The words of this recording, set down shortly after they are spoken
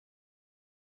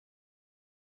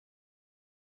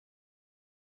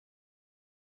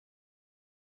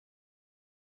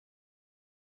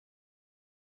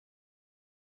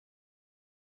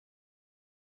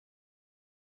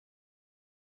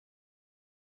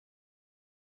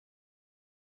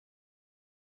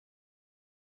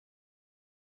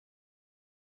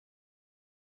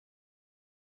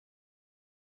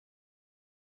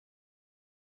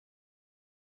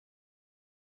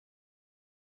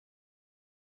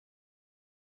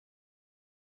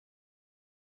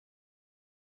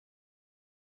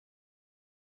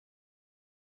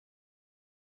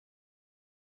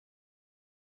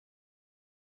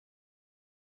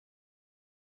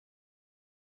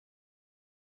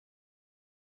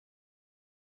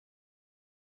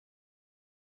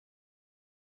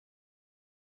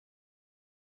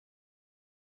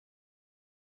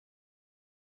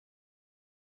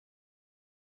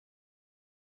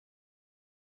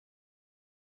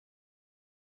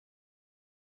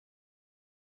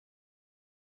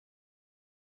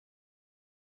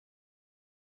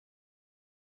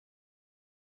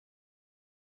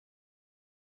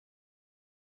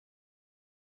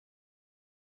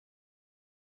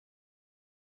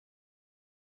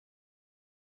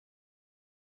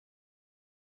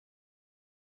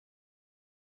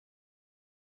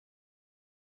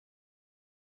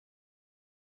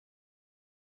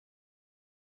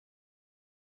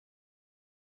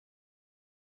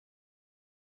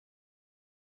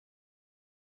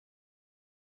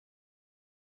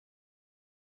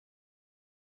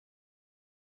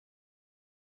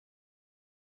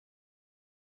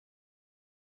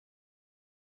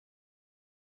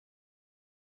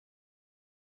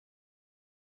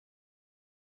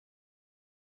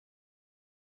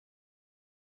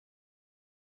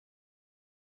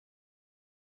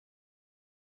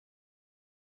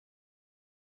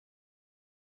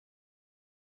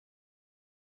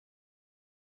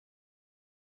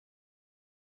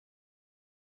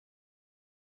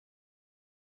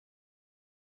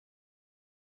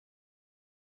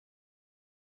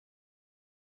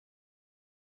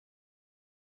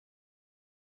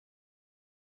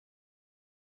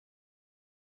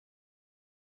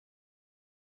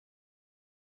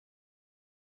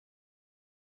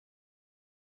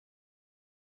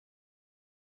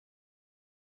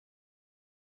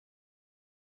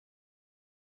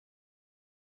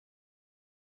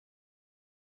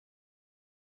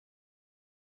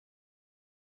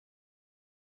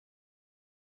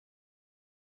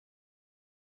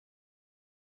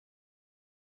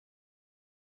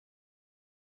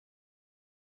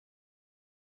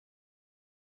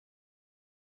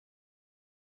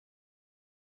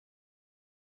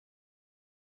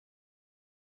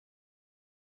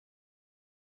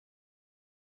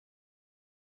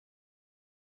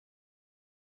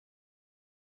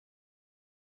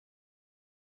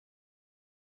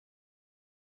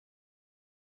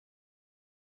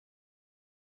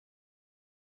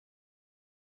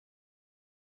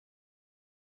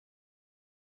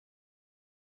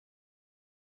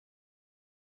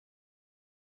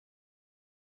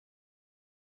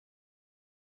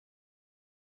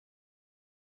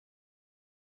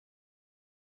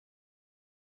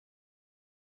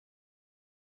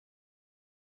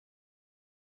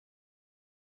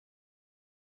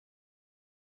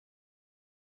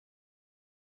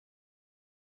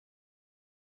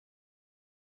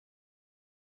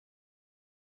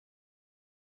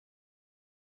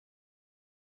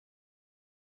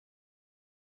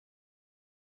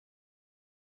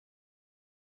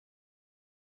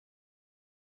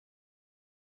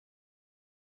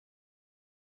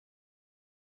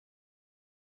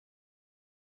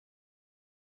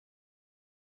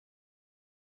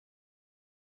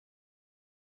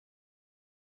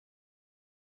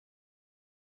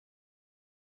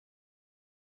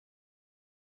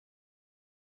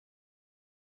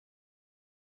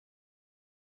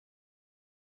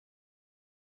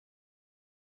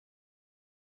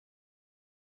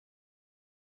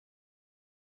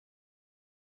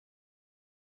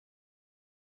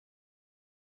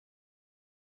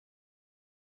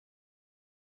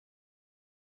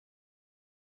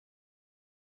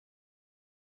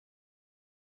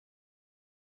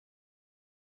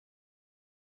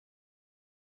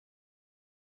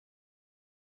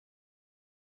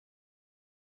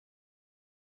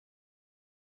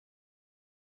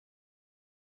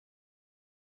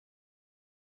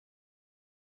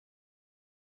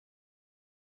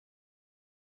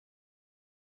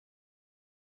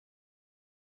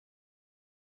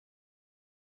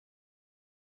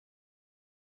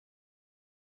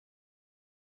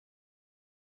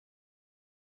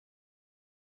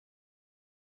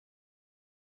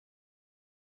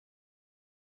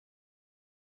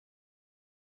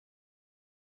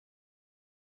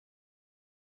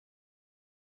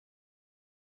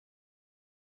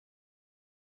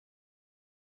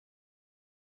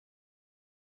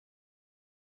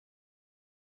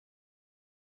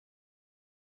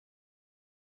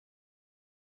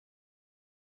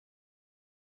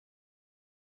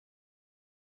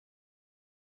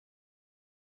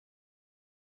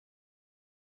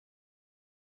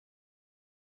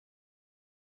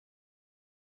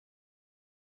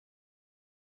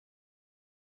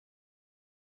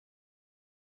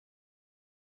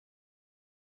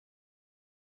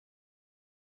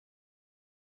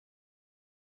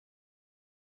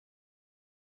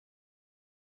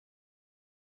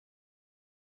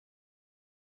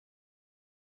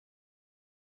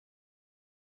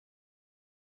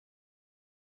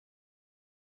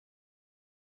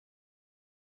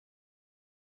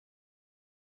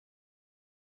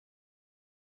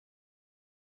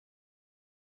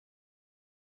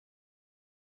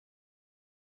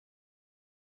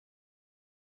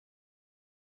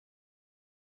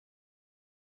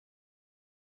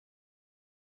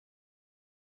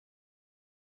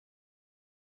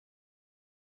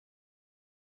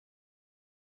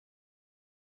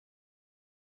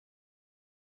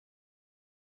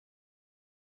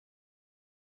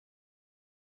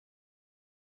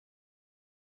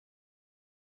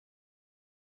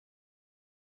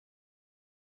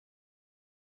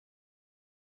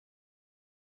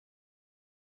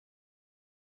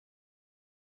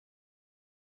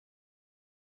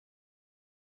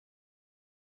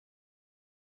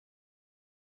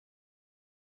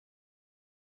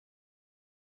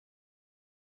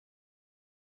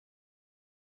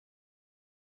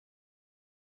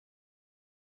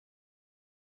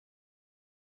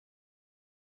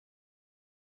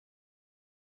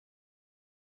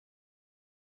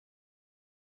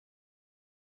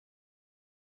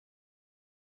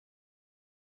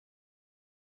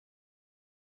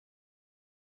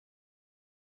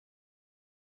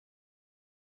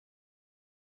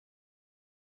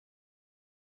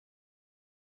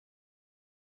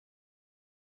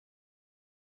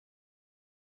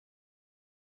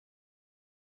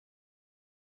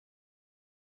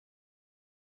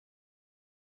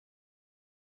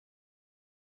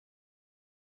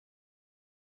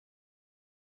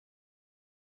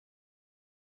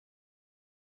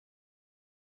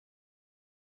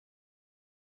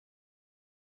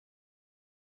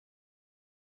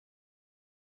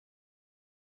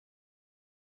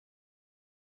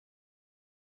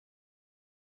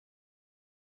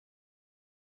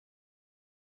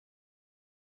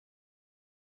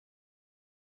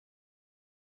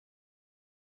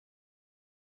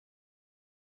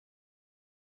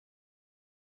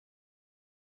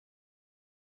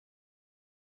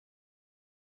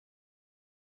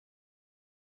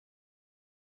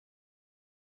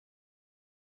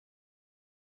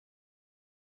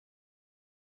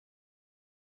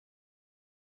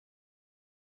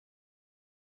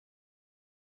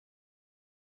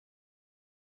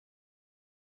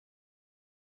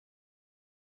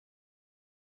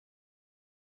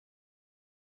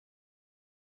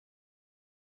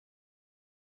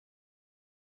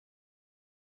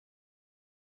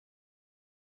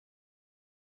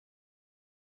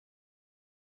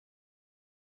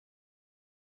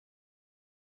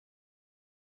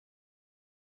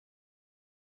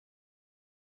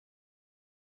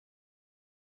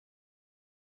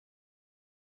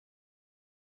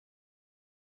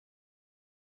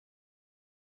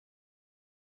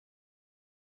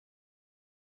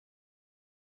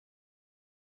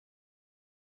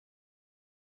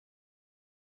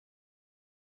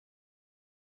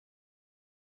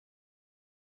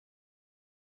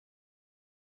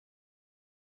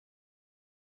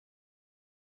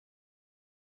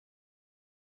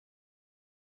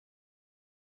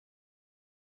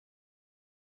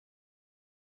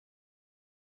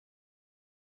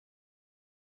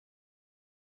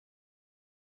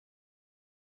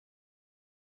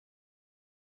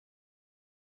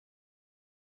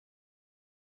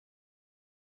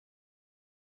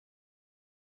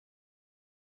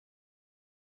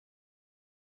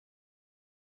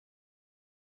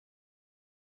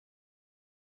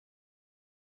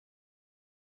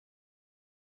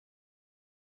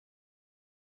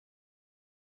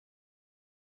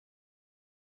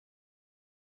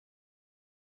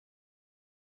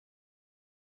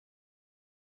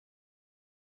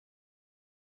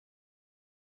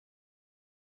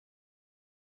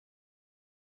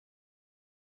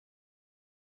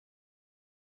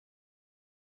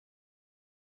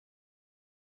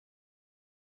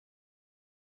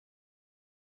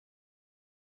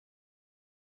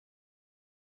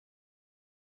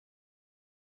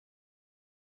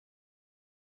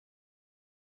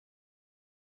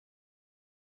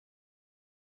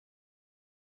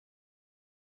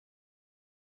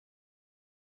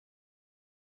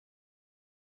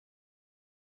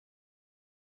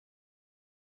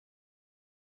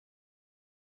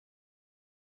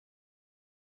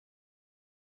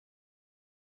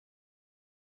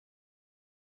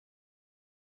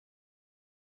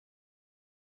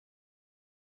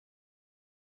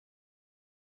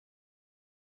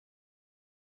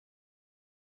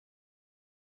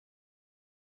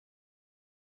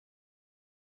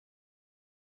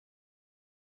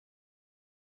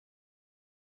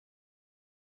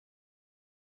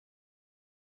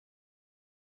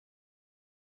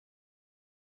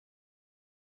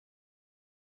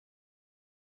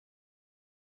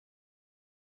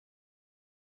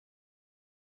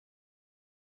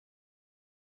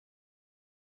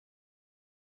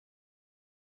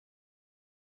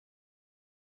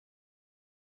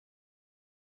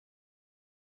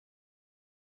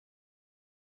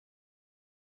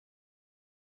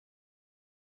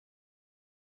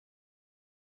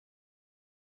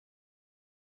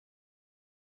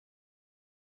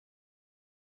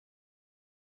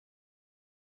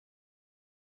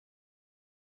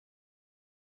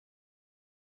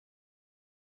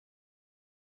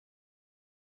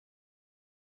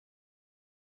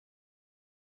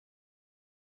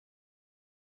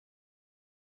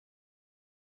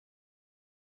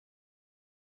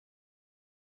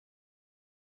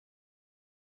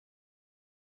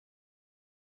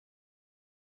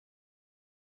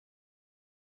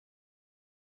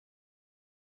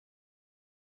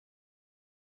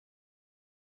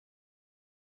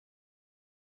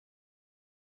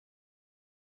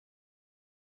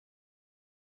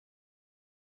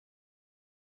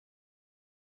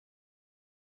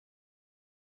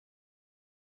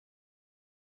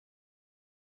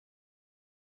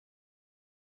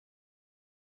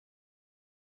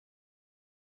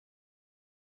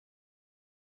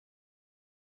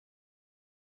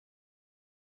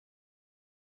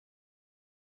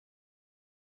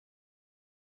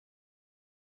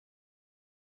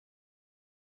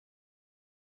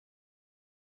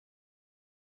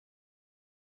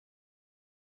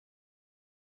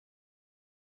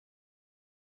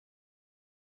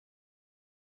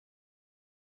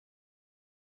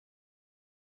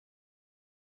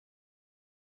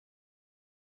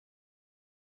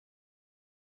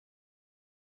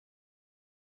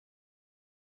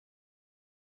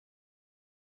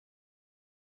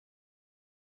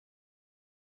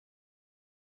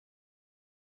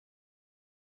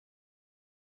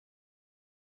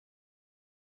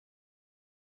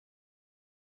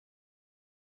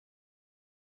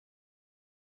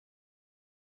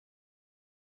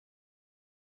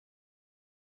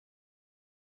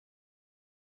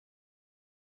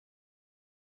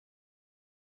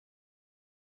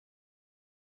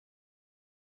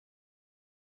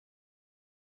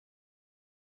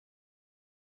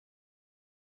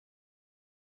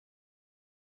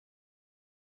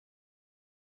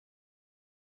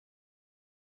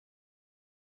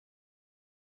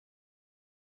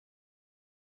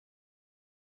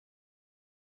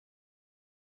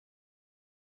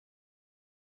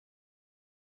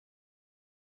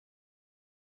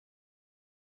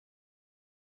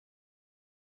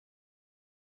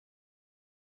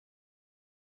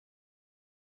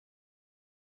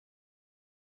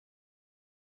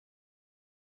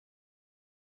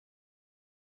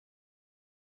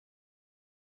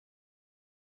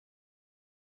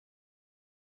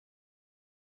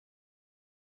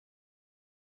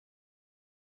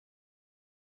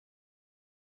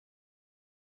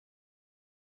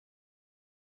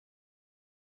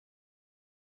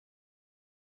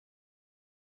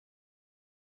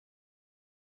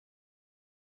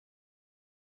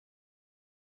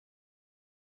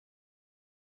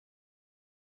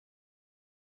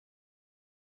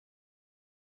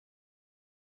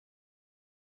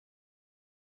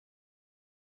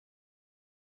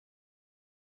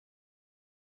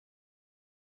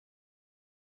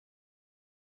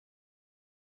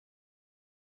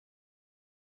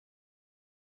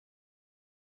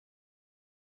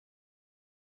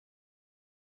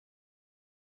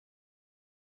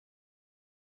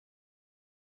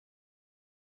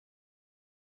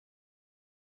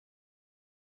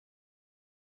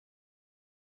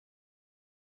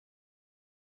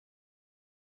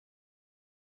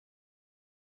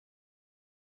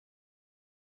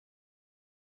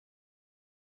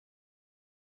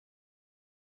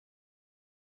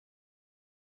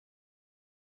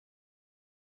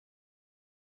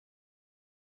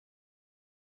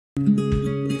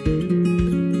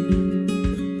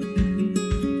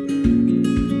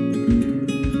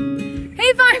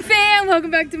welcome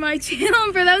back to my channel.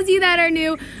 And for those of you that are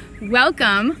new,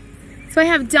 welcome. So I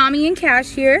have Dami and Cash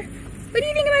here. What do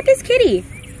you think about this kitty?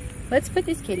 Let's put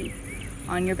this kitty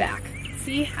on your back.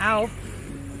 See how...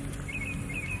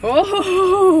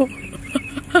 Oh!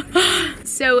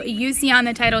 So you see on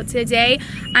the title today,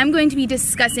 I'm going to be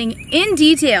discussing in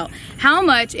detail how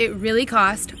much it really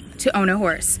costs to own a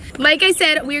horse. Like I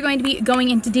said, we are going to be going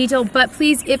into detail, but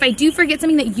please, if I do forget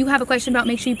something that you have a question about,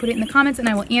 make sure you put it in the comments and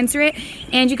I will answer it.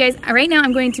 And you guys, right now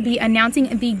I'm going to be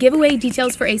announcing the giveaway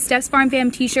details for a Steph's Farm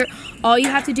Fam t-shirt. All you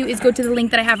have to do is go to the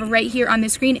link that I have right here on the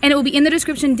screen, and it will be in the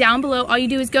description down below. All you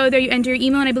do is go there, you enter your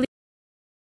email, and I believe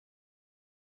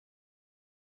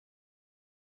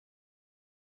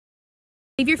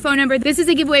your phone number. This is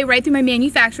a giveaway right through my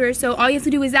manufacturer, so all you have to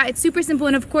do is that. It's super simple,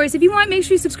 and of course, if you want, make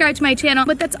sure you subscribe to my channel,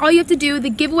 but that's all you have to do. The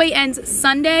giveaway ends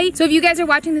Sunday, so if you guys are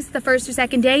watching this the first or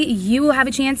second day, you will have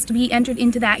a chance to be entered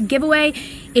into that giveaway.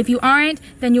 If you aren't,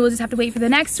 then you will just have to wait for the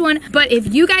next one. But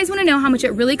if you guys want to know how much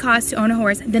it really costs to own a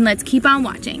horse, then let's keep on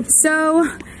watching. So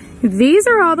these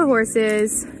are all the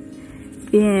horses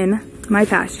in my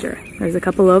pasture. There's a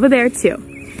couple over there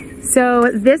too. So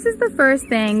this is the first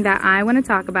thing that I want to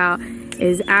talk about,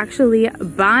 is actually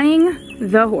buying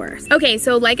the horse. Okay,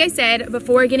 so like I said,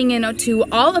 before getting into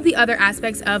all of the other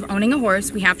aspects of owning a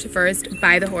horse, we have to first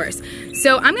buy the horse.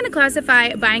 So I'm gonna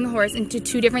classify buying a horse into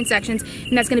two different sections,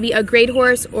 and that's gonna be a grade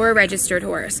horse or a registered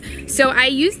horse. So I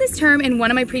used this term in one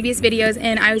of my previous videos,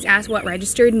 and I was asked what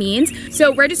registered means.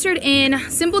 So registered in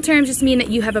simple terms just mean that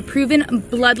you have a proven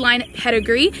bloodline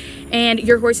pedigree, and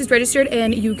your horse is registered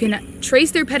and you can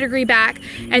trace their pedigree back.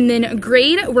 And then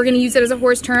grade, we're gonna use it as a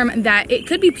horse term that it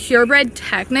could be purebred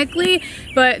technically,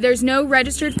 but there's no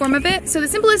registered form of it. So the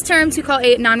simplest term to call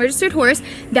a non-registered horse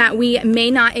that we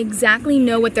may not exactly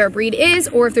know what their breed is,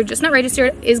 or if they're just not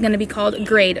registered, is gonna be called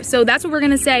grade. So that's what we're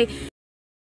gonna say.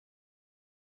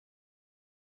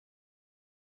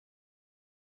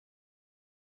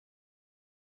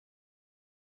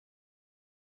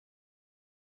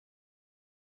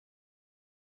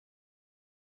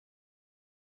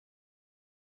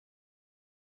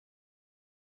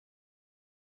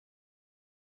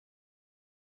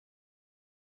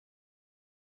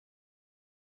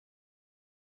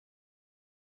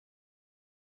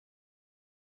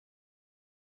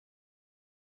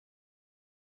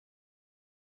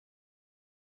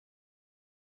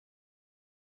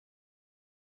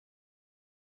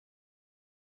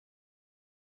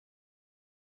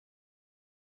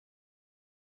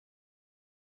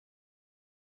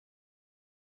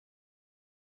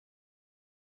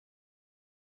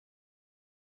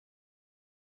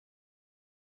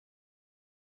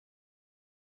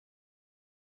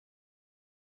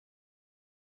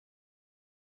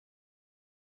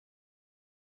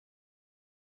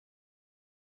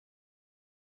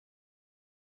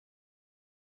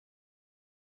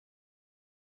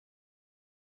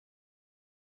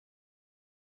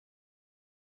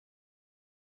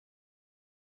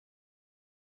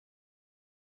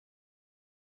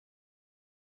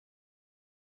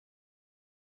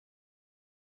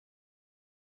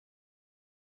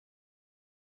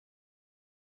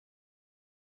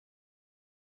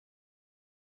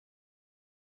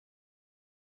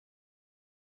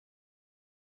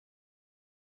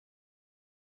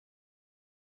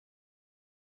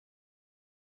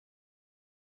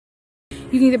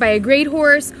 You can either buy a grade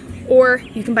horse or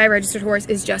you can buy a registered horse,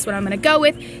 is just what I'm gonna go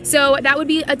with. So that would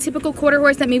be a typical quarter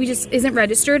horse that maybe just isn't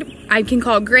registered. I can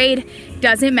call grade,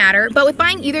 doesn't matter. But with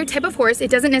buying either type of horse, it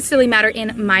doesn't necessarily matter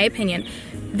in my opinion.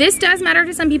 This does matter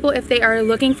to some people if they are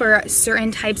looking for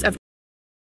certain types of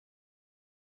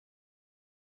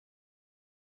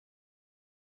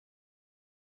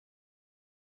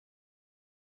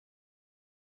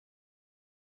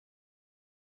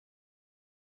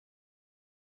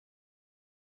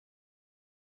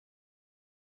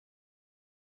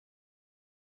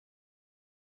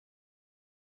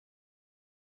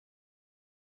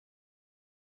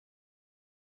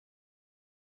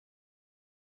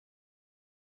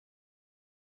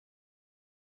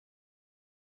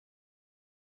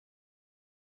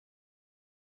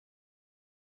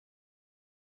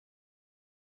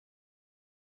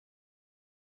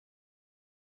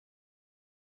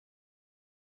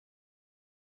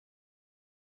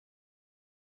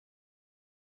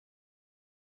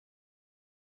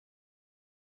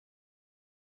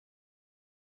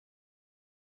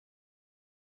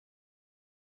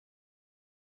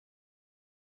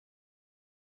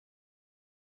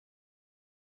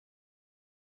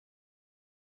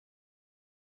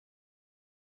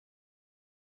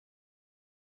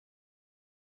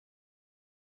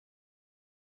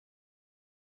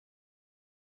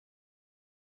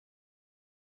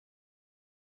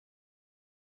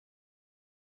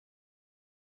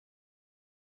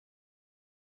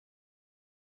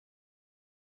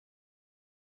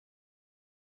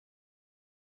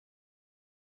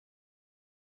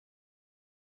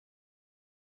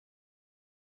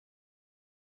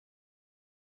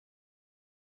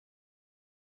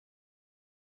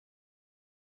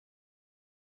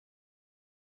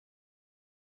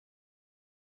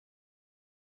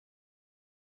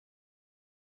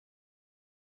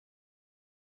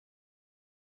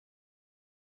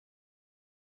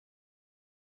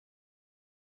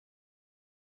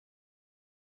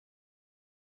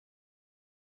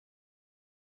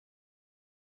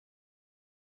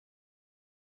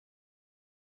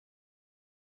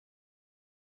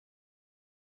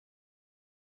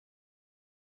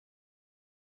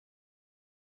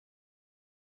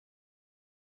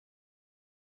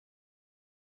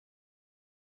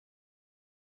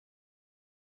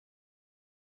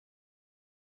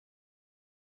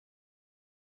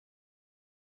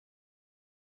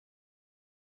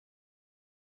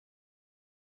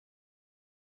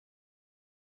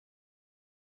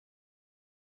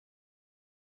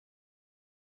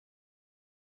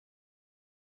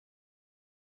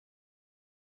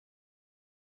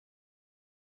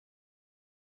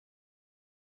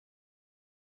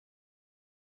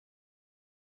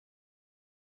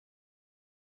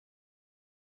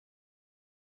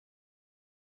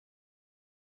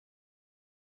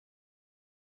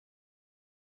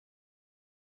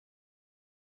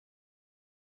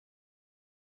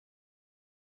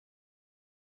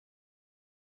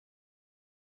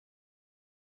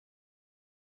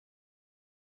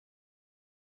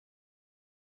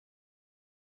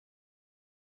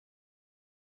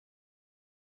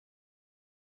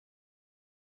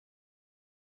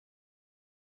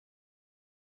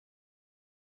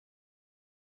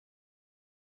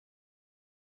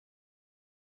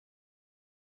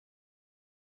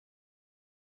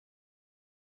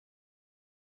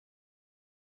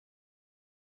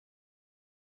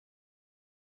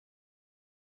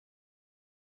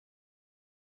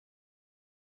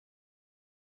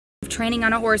training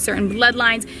on a horse, certain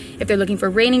bloodlines, if they're looking for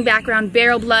reining background,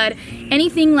 barrel blood,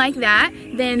 anything like that,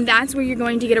 then that's where you're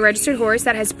going to get a registered horse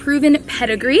that has proven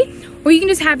pedigree. Or you can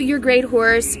just have your grade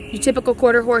horse, your typical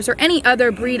quarter horse, or any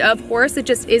other breed of horse that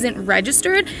just isn't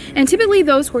registered. And typically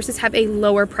those horses have a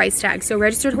lower price tag. So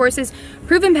registered horses,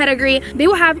 proven pedigree, they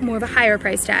will have more of a higher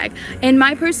price tag. In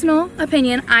my personal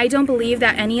opinion, I don't believe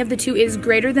that any of the two is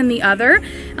greater than the other.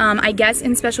 I guess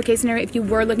in special case scenario, if you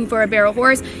were looking for a barrel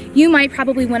horse, you might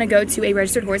probably want to go to a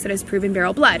registered horse that has proven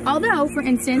barrel blood. Although, for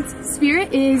instance,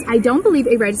 Spirit is, I don't believe,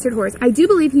 a registered horse. I do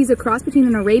believe he's a cross between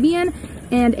an Arabian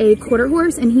and a quarter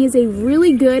horse, and he is a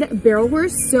really good barrel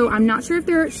horse, so I'm not sure if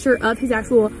they're sure of his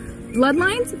actual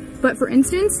bloodlines, but for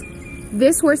instance,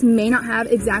 this horse may not have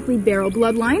exactly barrel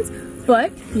bloodlines,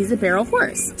 but he's a barrel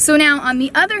horse. So now, on the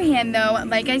other hand though,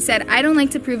 like I said, I don't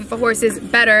like to prove if a horse is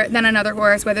better than another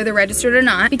horse, whether they're registered or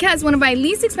not, because one of my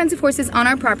least expensive horses on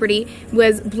our property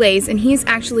was Blaze, and he's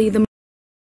actually the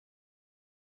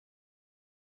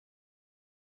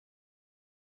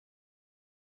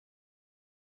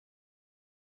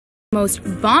most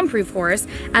bomb-proof horse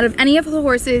out of any of the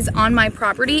horses on my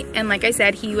property, and like I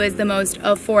said, he was the most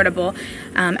affordable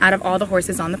out of all the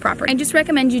horses on the property. I just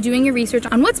recommend you doing your research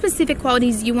on what specific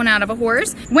qualities you want out of a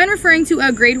horse. When referring to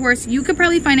a grade horse, you could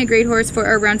probably find a grade horse for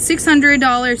around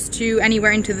 $600 to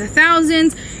anywhere into the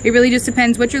thousands. It really just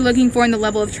depends what you're looking for and the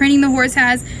level of training the horse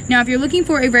has. Now, if you're looking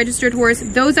for a registered horse,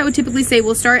 those I would typically say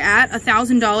will start at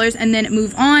 $1,000 and then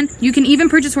move on. You can even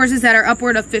purchase horses that are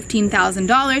upward of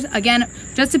 $15,000. Again,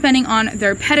 just depending on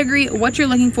their pedigree, what you're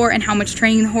looking for, and how much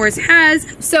training the horse has.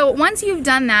 So once you've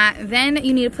done that, then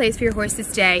you need a place for your horse to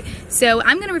stay. So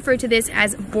I'm going to refer to this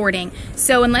as boarding.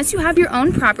 So unless you have your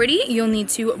own property, you'll need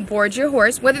to board your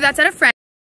horse, whether that's at a friend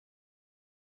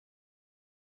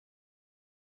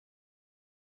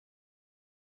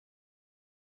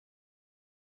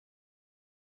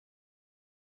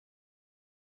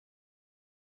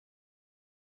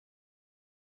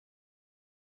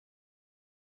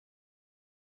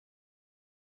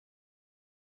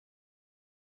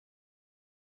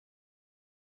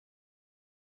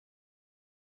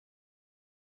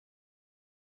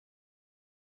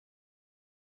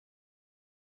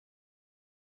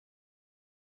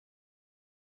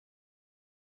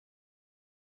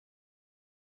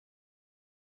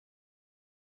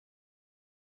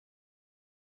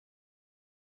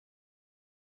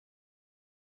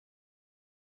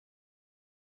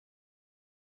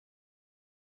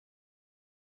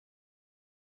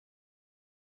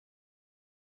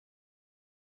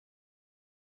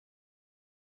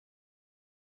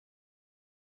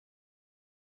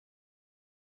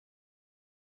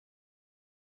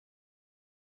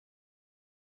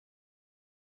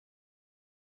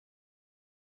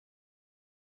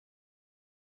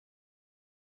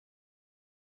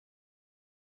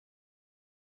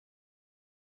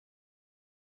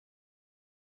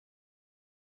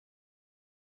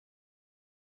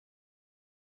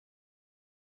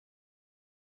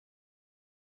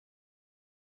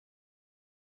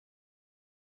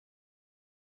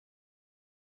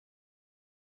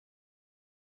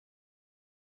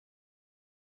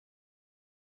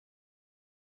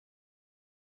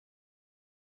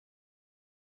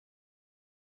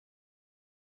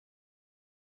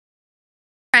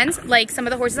friends, like some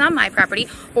of the horses on my property,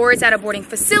 or it's at a boarding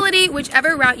facility,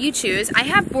 whichever route you choose. I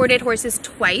have boarded horses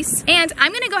twice, and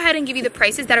I'm gonna go ahead and give you the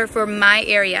prices that are for my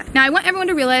area. Now, I want everyone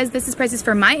to realize this is prices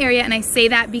for my area, and I say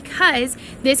that because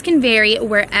this can vary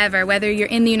wherever, whether you're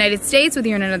in the United States, whether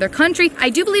you're in another country. I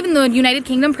do believe in the United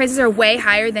Kingdom, prices are way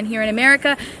higher than here in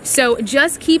America, so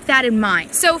just keep that in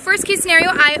mind. So first case scenario,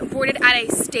 I boarded at a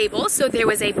stable. So there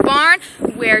was a barn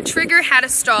where Trigger had a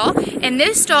stall, and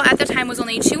this stall at the time was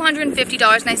only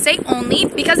 $250, and I say only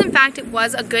because in fact it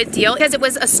was a good deal because it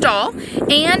was a stall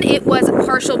and it was a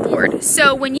partial board.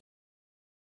 So when you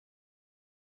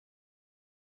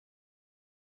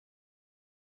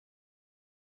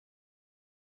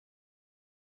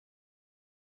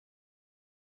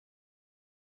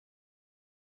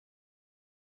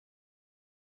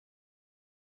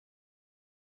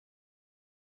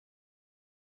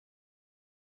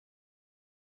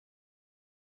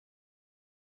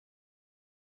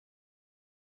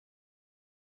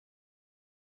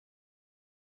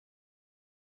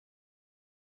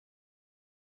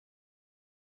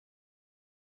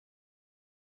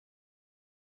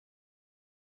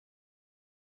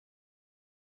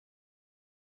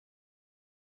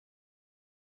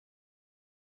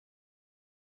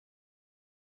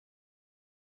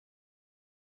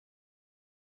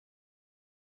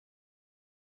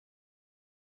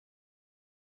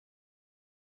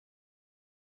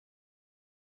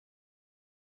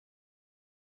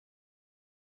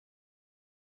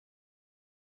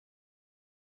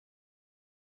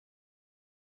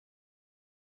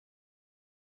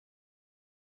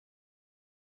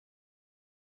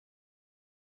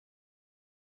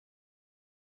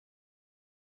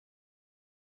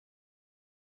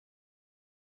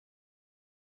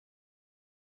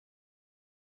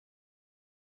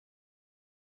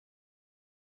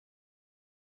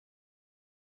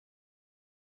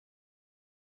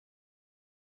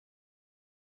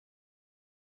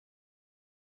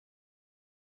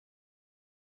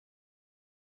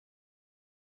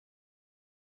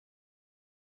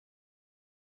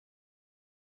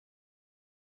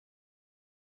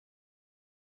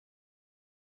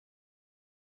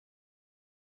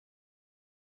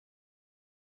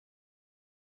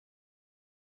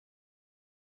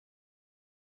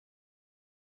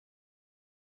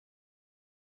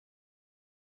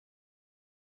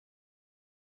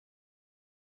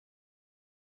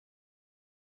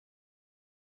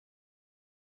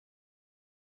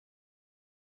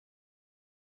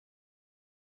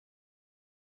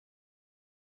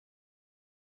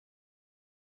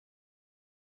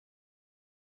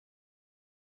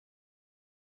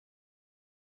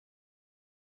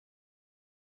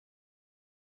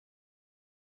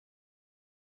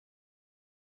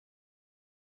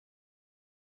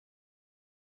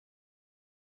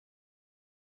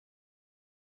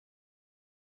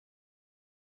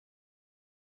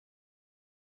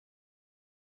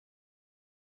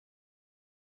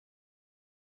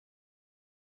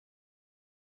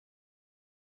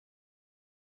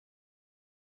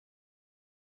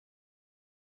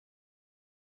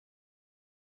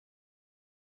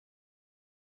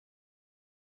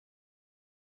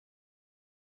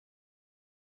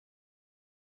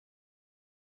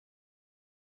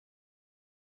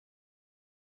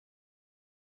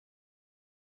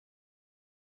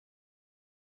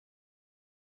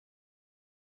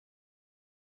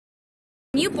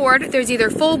When you board, there's either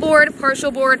full board,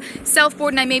 partial board, self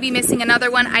board, and I may be missing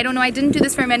another one. I don't know, I didn't do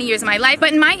this for many years of my life,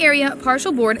 but in my area,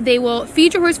 partial board, they will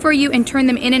feed your horse for you and turn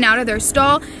them in and out of their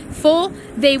stall. Full,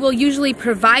 they will usually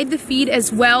provide the feed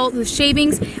as well, the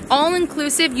shavings, all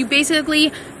inclusive. You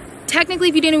basically, technically,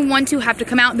 if you didn't want to have to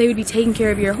come out, they would be taking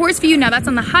care of your horse for you. Now that's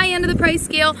on the high end of the price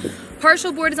scale.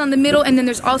 Partial board is on the middle, and then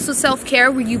there's also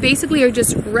self-care where you basically are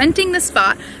just renting the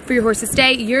spot for your horse to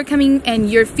stay. You're coming and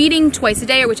you're feeding twice a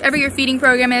day, or whichever your feeding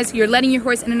program is. You're letting your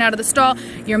horse in and out of the stall.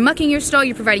 You're mucking your stall.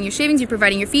 You're providing your shavings. You're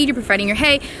providing your feed. You're providing your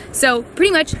hay. So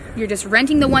pretty much you're just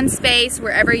renting the one space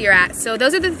wherever you're at. So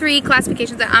those are the 3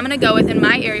 classifications that I'm going to go with in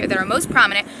my area that are most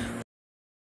prominent.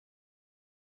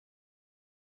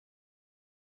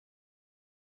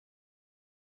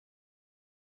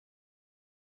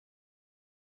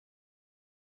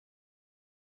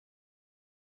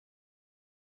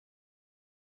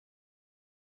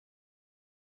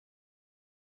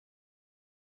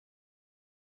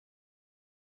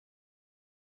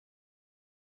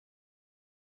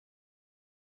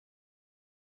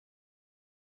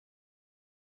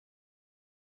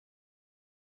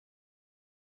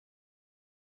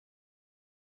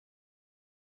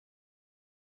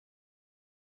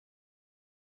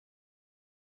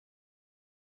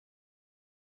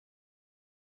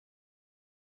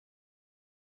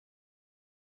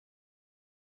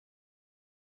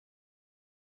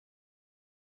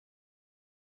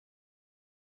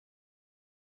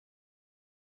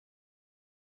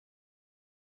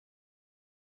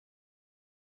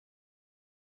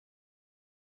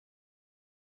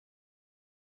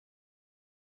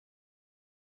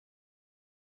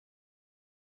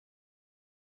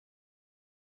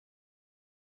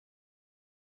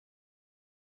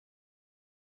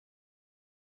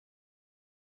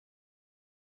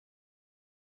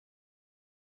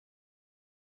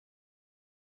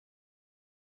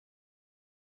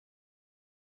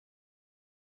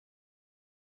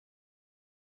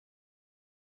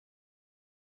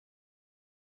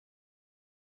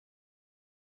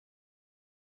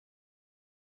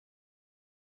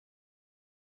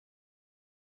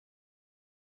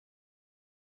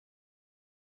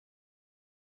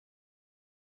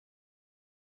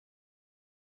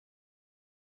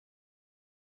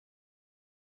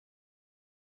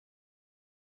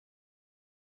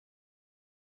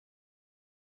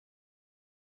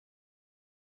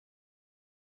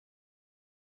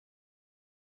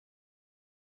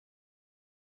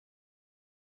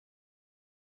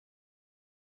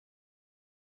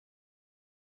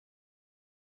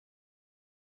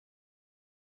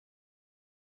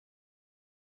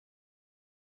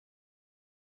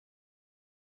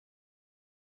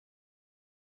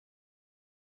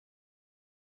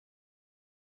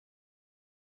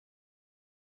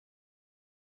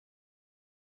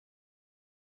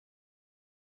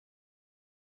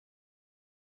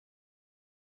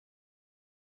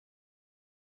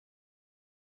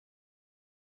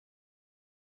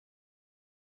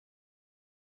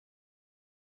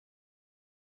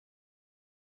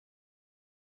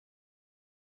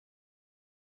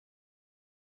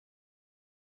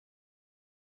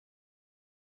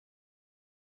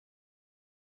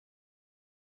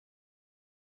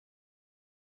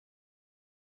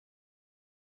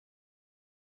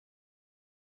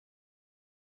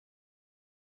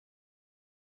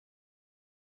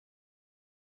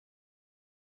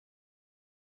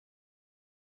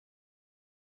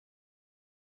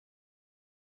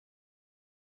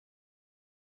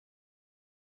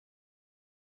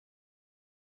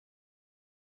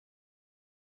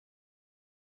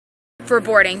 For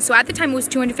boarding. So at the time it was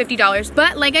 $250,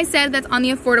 but like I said, that's on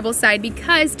the affordable side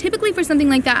because typically for something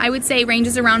like that, I would say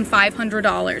ranges around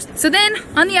 $500. So then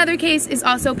on the other case is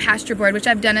also pasture board, which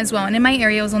I've done as well. And in my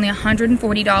area it was only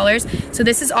 $140. So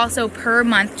this is also per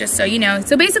month, just so you know.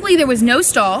 So basically there was no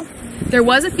stall. There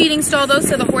was a feeding stall though,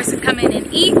 so the horse would come in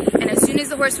and eat. And as soon as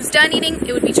the horse was done eating,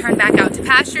 it would be turned back out to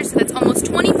pasture. So that's almost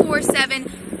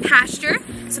 24/7 pasture.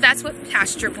 So that's what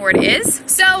pasture board is.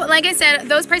 So like I said,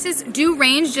 those prices do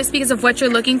range just because of what you're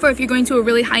looking for. If you're going to a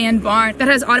really high-end barn that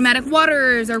has automatic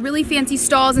waterers or really fancy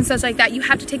stalls and such like that, you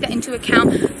have to take that into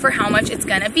account for how much it's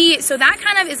gonna be. So that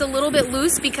kind of is a little bit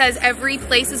loose because every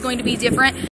place is going to be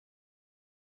different.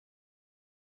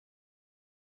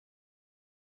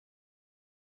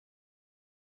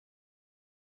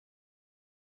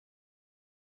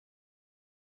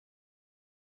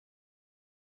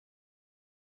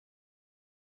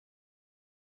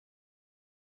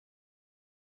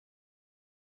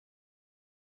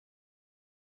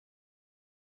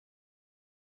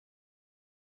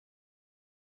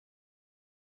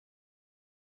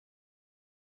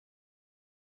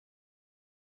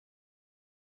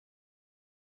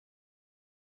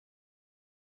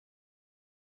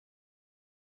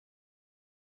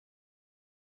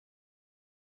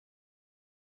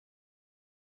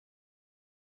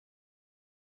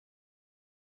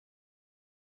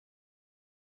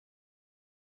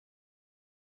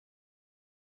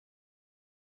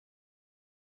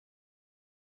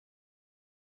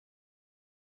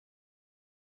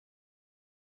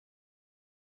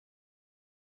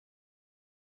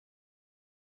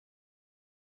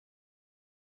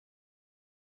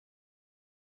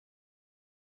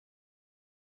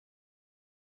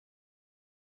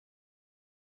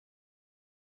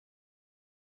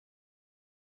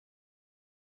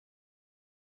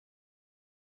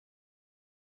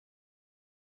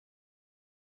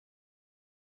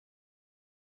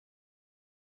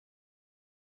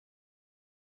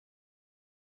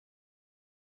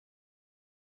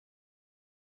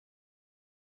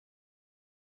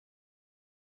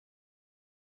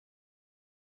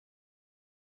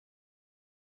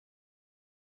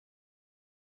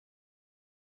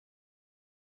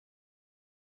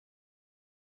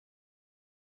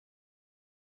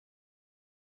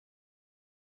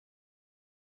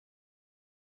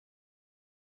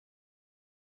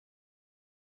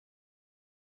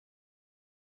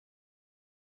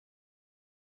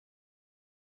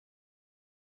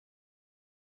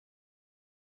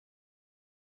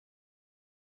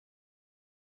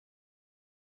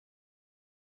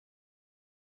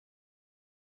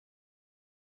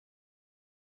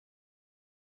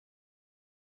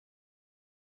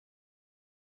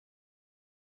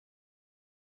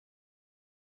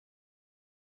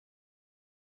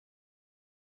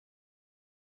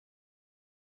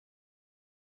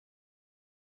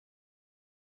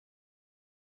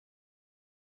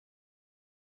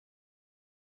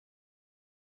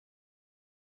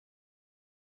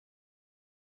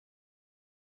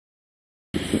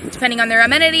 depending on their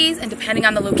amenities and depending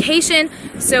on the location.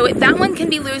 So that one can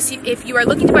be loose. If you are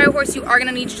looking to buy a horse, you are going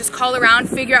to need to just call around,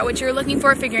 figure out what you're looking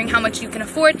for, figuring how much you can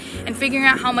afford, and figuring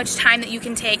out how much time that you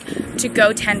can take to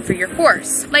go tend for your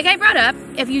horse. Like I brought up,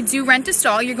 if you do rent a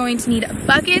stall, you're going to need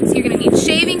buckets, you're going to need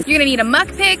shavings, you're going to need a muck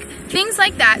pick, things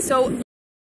like that. So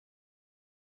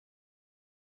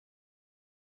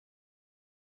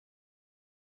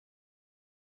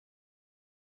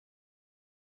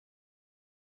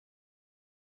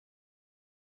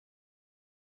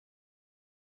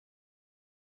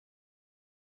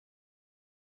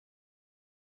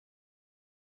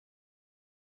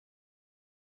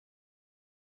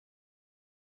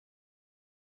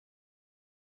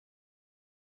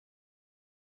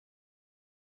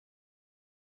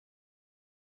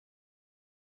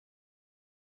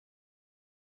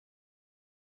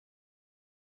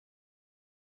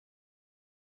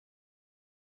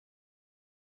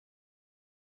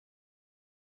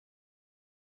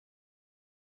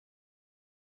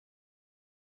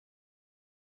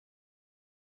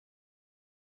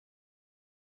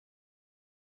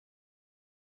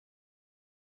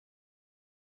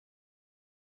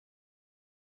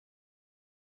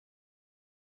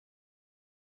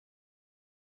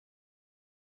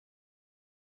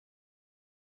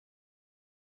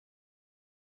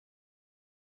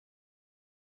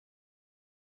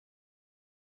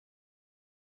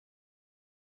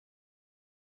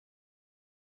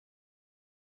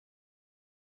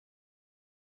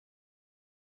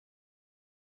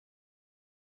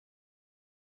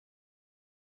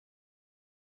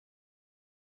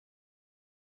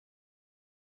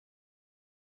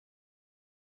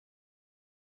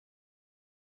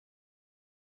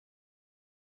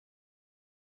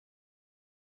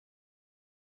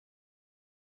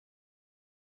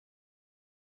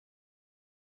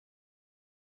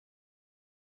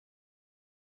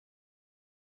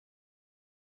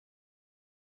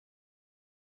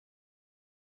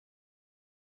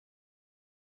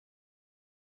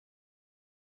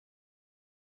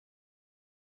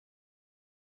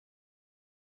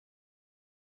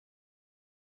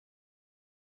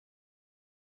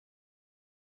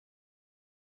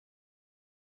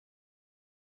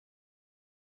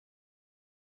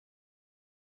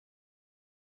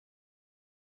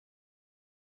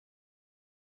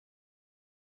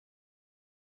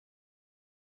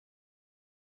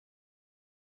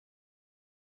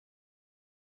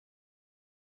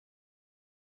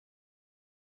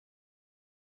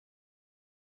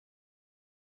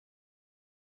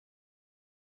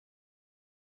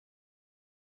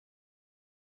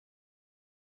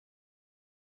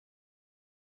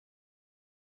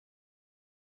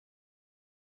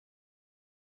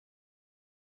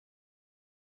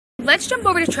let's jump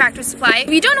over to Tractor Supply.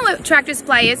 If you don't know what Tractor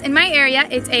Supply is, in my area,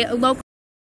 it's a local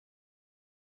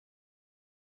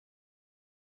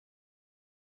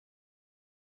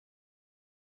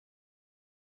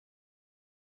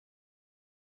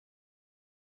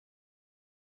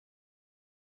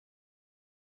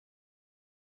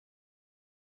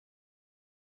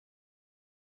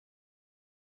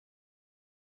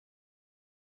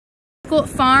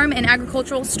farm and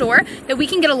agricultural store that we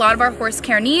can get a lot of our horse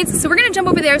care needs. So we're gonna jump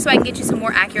over there so I can get you some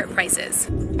more accurate prices.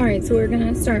 All right, so we're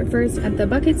gonna start first at the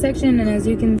bucket section, and as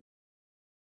you can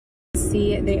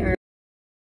see, they are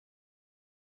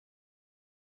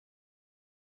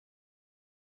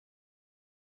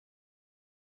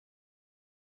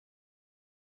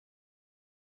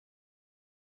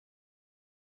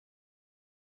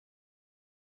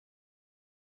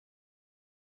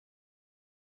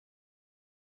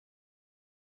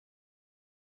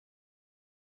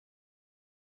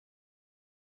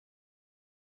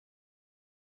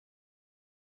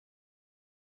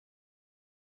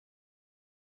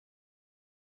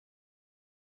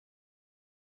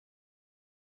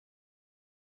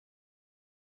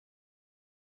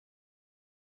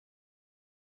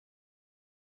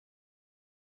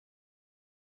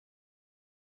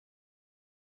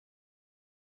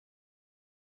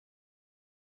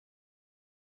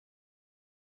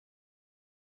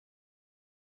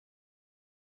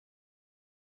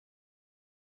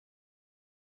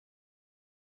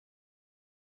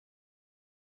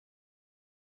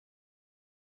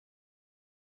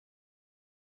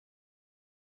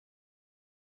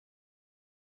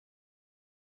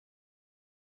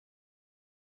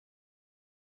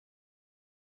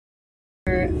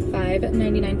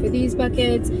 $5.99 for these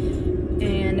buckets,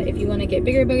 and if you want to get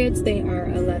bigger buckets, they are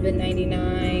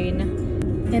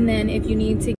 $11.99. And then if you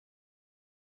need to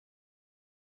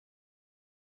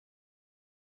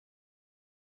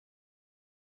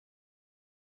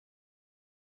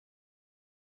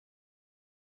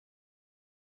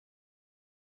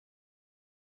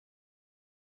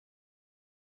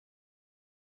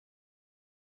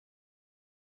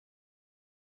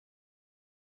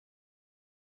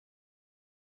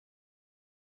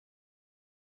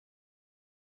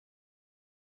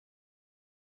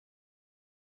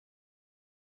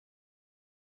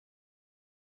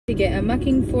To get a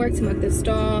mucking fork to muck the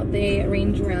stall, they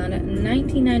range around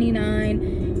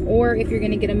 $19.99. Or if you're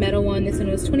gonna get a metal one, this one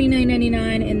was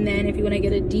 $29.99. And then if you wanna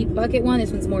get a deep bucket one,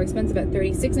 this one's more expensive at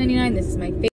 $36.99. This is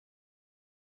my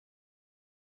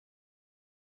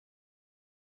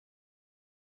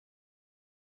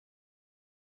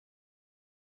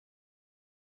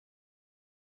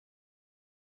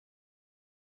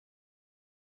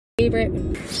favorite.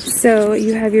 So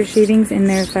you have your shavings in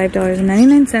there,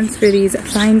 $5.99 for these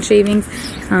fine shavings.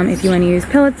 If you want to use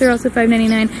pellets, they're also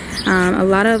 $5.99. A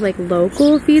lot of like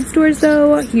local feed stores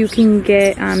though, you can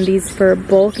get these for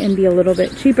bulk and be a little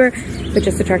bit cheaper, but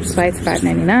just to Tractor Supply it's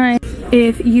 $5.99.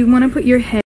 If you want to put your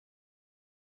head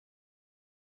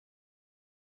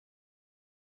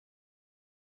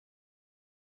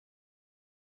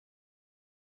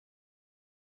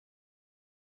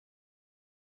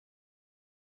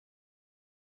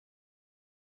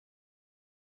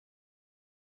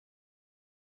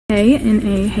hay in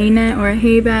a hay net or a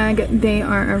hay bag, they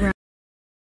are around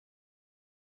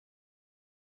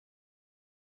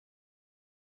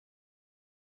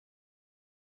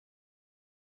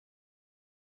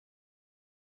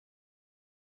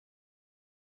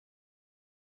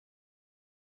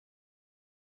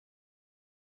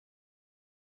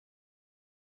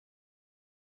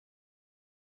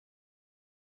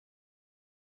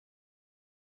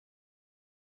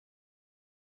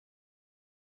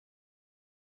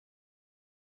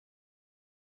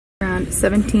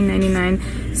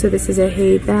 $17.99. So this is a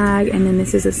hay bag, and then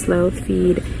this is a slow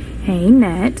feed hay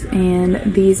net,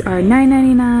 and these are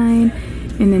 $9.99.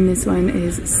 And then this one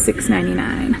is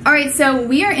 $6.99. All right, so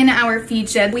we are in our feed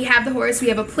shed. We have the horse, we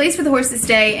have a place for the horse to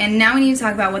stay, and now we need to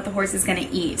talk about what the horse is gonna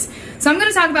eat. So I'm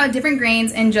gonna talk about different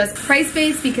grains and just price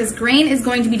base, because grain is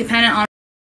going to be dependent on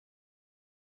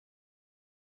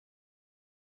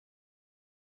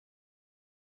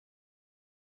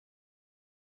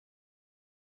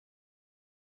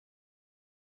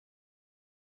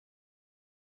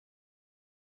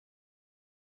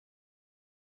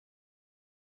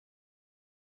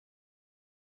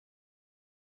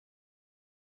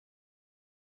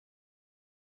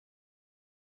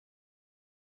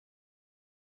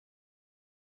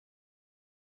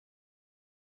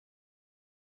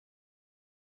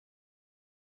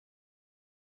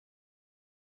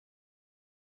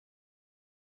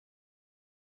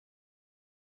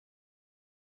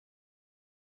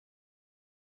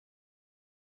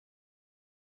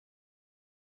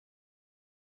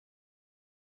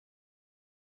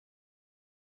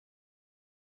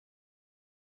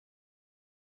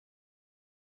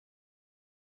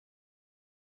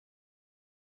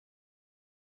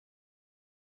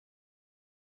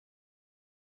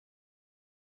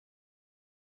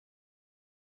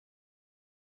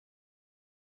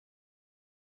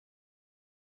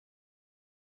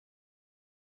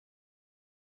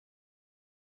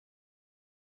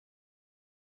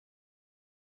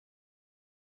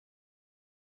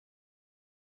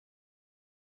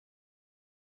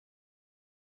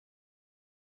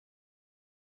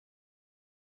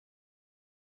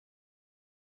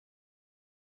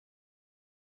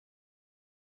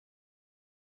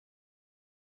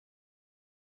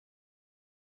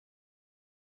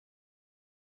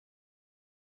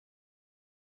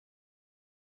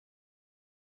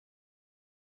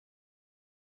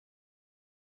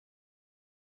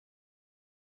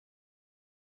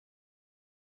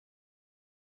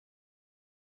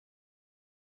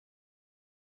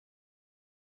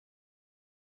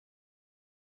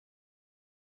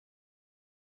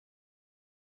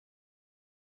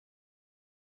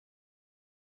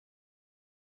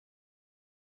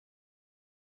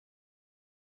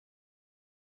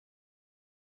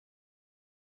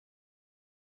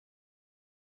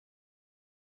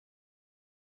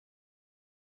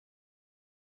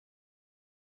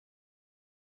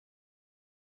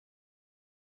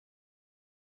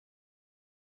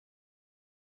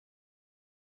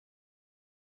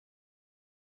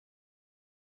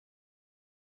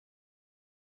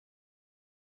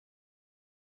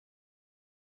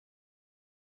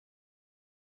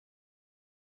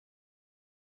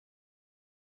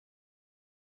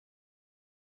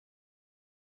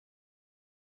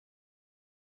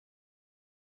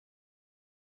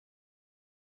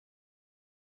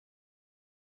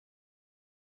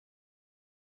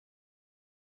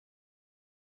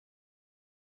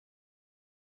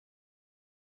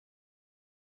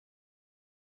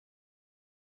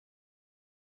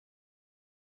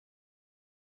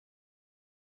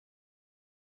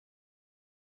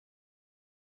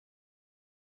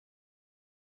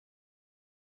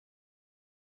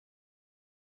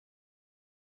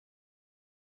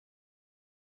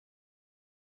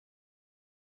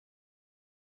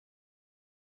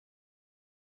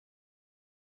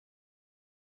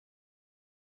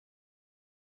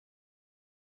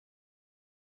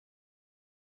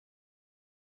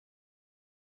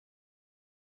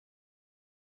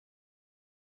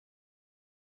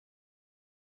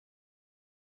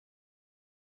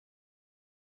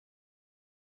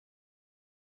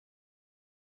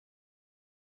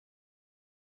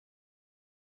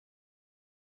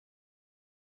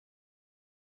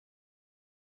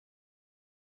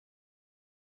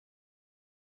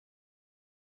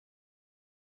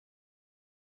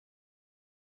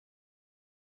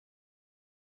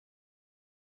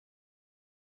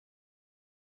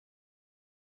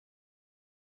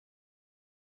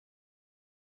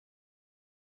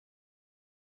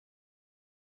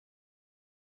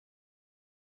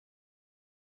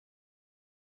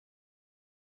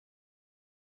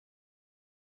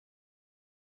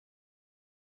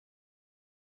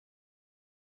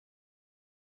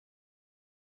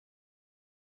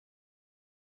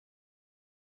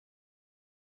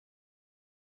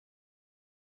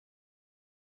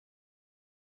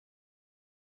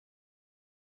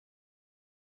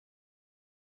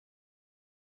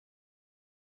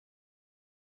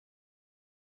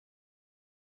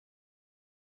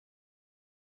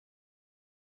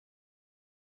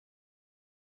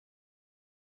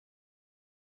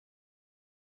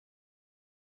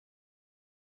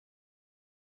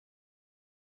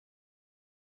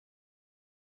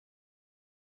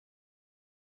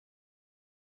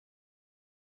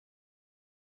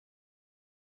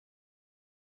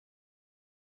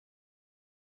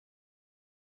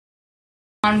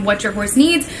on what your horse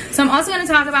needs. So I'm also going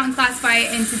to talk about and classify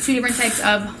it into two different types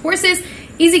of horses,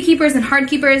 easy keepers and hard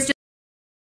keepers.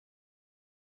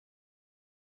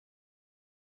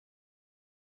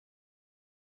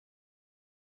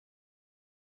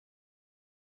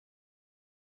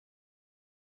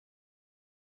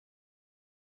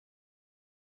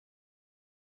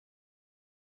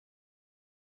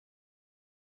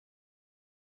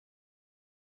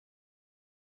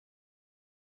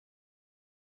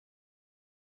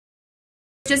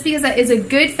 Just because that is a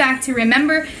good fact to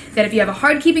remember, that if you have a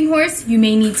hard keeping horse, you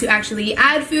may need to actually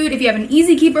add food. If you have an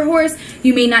easy keeper horse,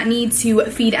 you may not need to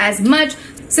feed as much.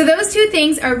 So those two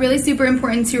things are really super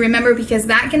important to remember, because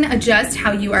that can adjust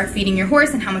how you are feeding your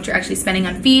horse and how much you're actually spending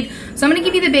on feed. So I'm going to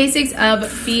give you the basics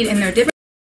of feed and their different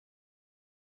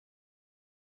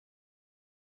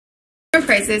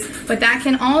prices, but that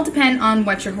can all depend on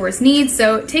what your horse needs.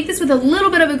 So take this with a little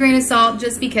bit of a grain of salt,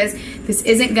 just because this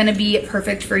isn't going to be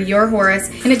perfect for your horse,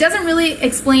 and it doesn't really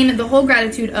explain the whole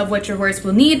gratitude of what your horse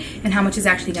will need and how much it's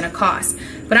actually going to cost.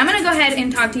 But I'm going to go ahead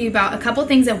and talk to you about a couple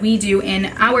things that we do in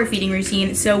our feeding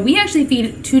routine. So we actually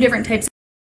feed two different types of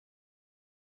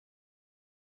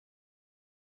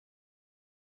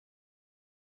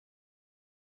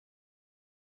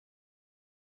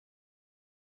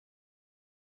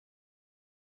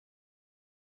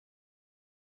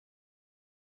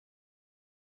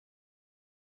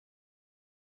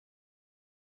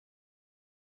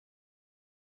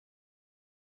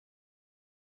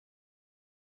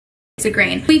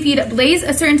grain. We feed Blaze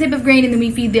a certain type of grain, and then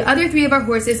we feed the other three of our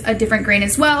horses a different grain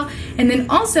as well. And then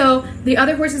also the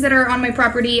other horses that are on my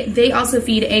property, they also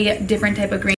feed a different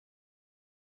type of grain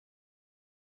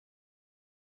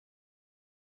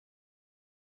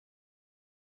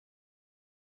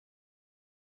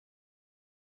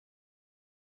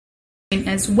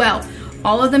as well.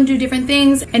 All of them do different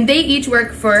things, and they each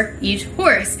work for each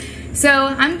horse. So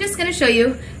I'm just going to show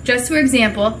you, just for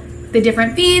example, the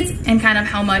different feeds and kind of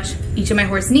how much each of my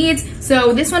horse needs.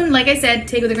 So this one, like I said,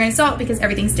 take with a grain of salt because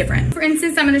everything's different. For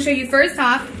instance, I'm going to show you first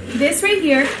off, this right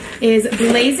here is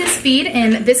Blaze's feed,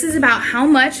 and this is about how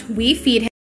much we feed him.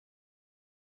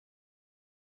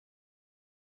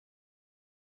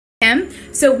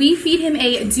 So we feed him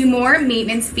a Do More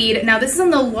maintenance feed. Now this is on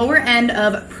the lower end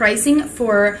of pricing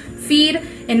for feed,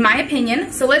 in my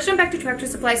opinion. So let's jump back to Tractor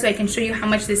Supply so I can show you how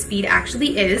much this feed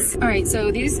actually is. All right,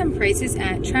 so these are some prices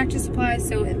at Tractor Supply.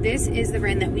 So this is the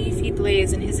brand that we feed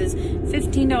Blaze, and his is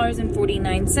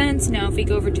 $15.49. Now if we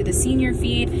go over to the senior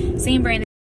feed, same brand,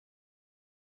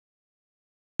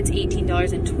 it's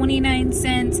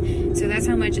 $18.29. So that's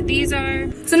how much these are.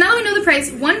 So now that we know the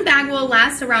price, one bag will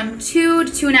last around 2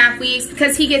 to 2.5 weeks,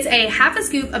 because he gets a half a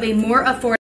scoop of a more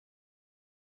affordable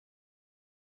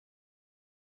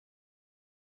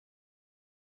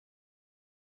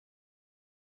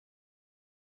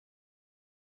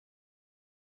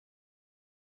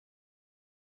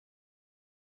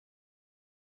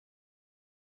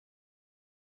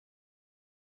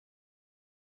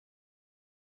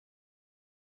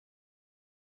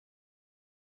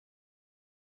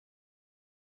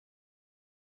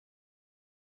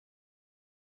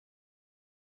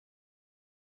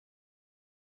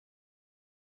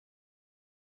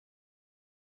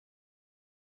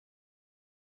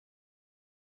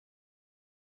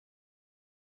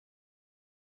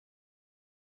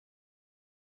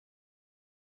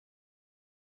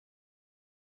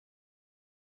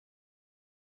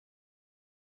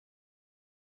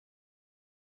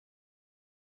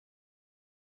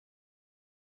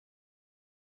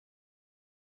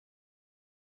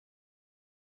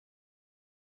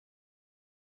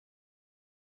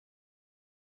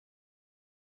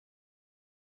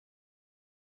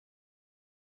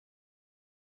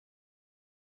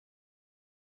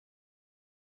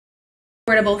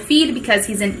feed, because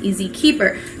he's an easy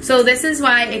keeper. So this is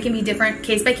why it can be different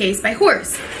case by case by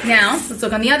horse. Now let's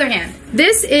look on the other hand.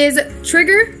 This is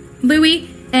Trigger, Louie,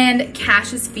 and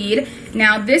Cash's feed.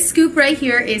 Now this scoop right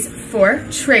here is for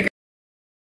Trigger.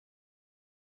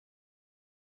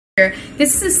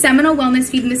 This is a Seminole Wellness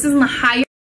feed, and this is in the higher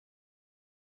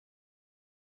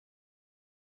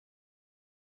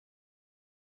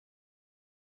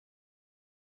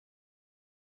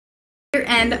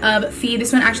end of feed.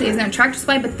 This one actually isn't at Tractor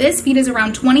Supply, but this feed is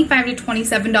around $25 to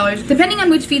 $27, depending on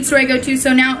which feed store I go to.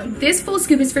 So now this full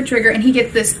scoop is for Trigger, and he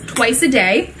gets this twice a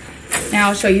day. Now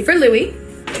I'll show you for Louie.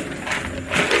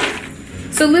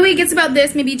 So Louie gets about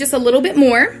this, maybe just a little bit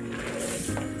more.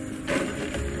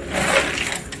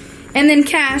 And then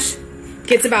Cash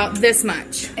gets about this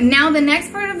much. And now the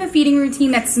next part of the feeding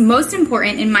routine that's most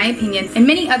important, in my opinion, and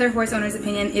many other horse owners'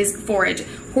 opinion, is forage.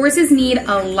 Horses need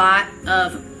a lot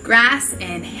of grass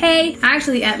and hay,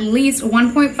 actually at least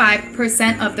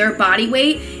 1.5% of their body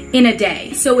weight in a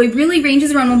day. So it really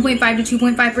ranges around 1.5 to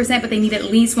 2.5%, but they need at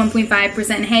least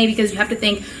 1.5% hay, because you have to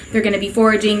think they're gonna be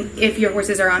foraging if your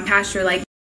horses are on pasture like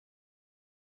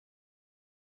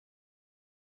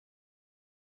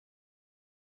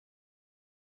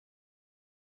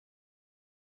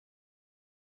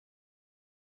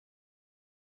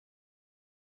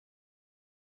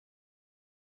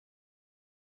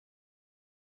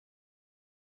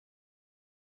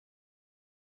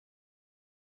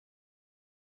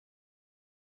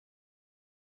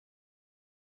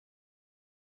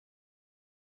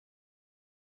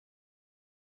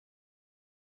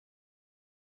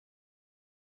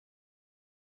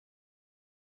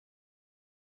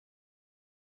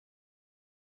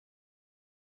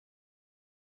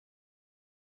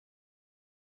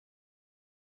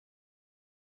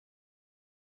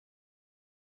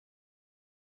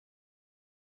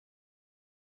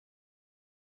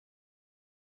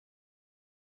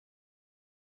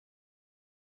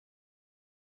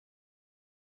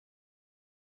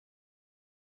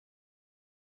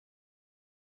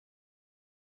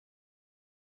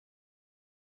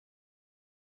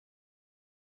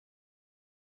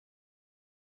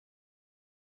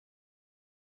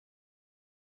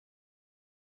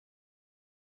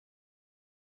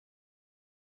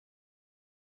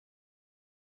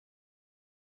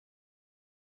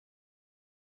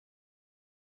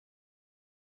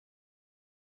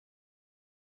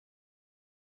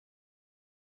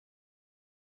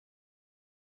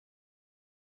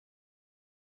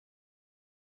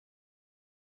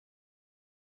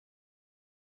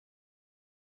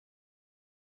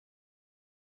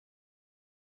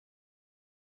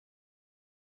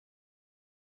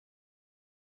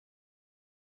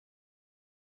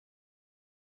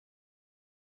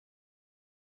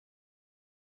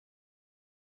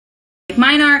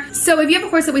mine are. So if you have a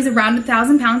horse that weighs around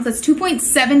 1,000 pounds, that's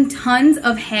 2.7 tons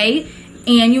of hay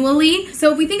annually.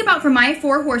 So if we think about for my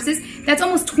 4 horses, that's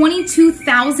almost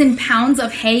 22,000 pounds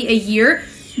of hay a year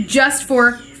just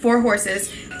for 4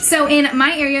 horses. So in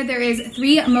my area, there is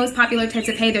 3 most popular types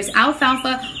of hay. There's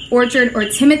alfalfa, orchard, or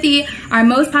Timothy. Our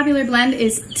most popular blend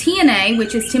is TNA,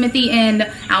 which is Timothy and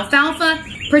alfalfa.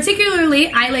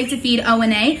 Particularly, I like to feed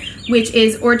ONA, which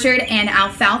is orchard and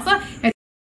alfalfa.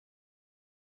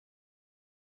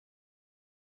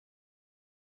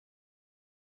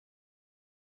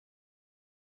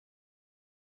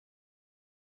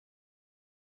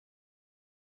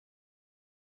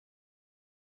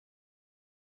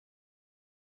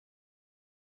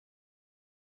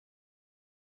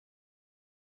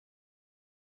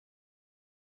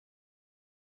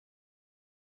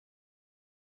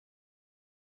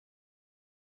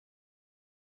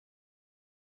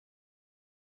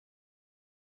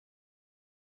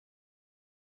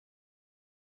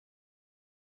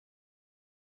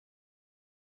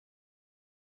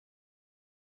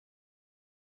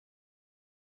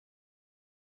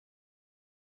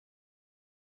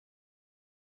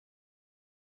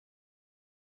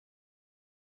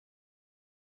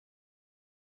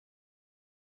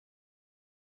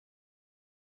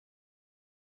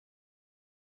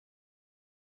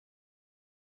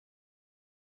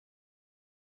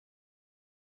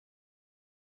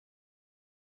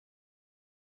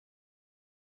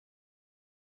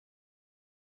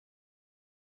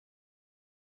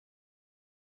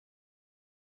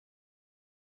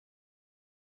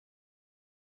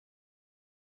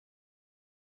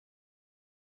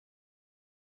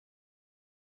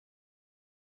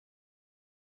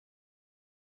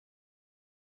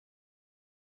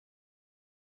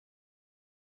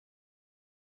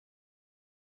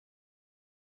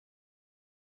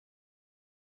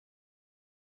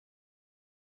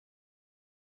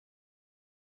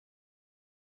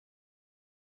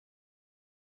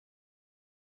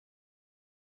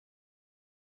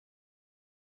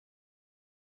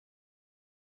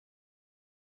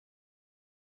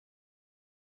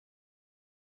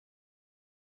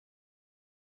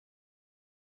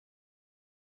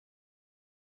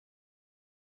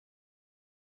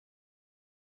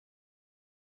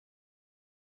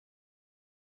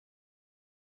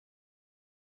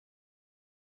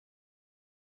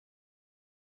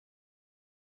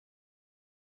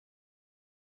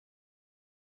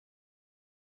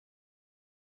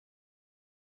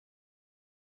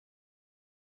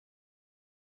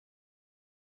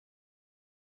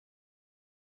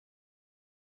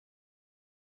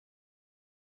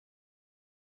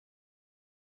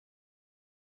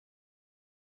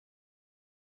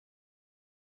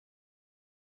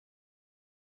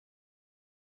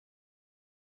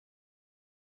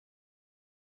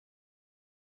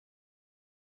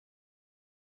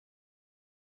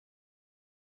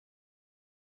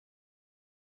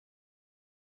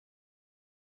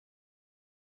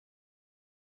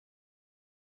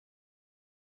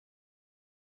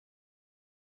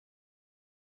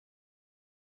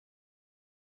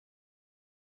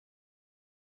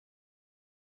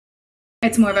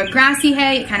 It's more of a grassy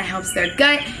hay, it kind of helps their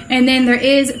gut. And then there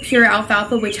is pure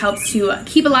alfalfa, which helps to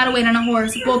keep a lot of weight on a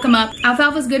horse, bulk them up.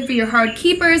 Alfalfa is good for your hard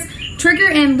keepers.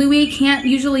 Trigger and Louis can't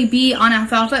usually be on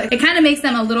alfalfa. It kind of makes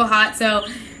them a little hot, so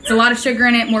it's a lot of sugar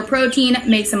in it, more protein,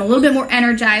 makes them a little bit more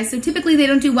energized. So typically they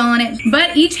don't do well on it,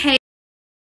 but each hay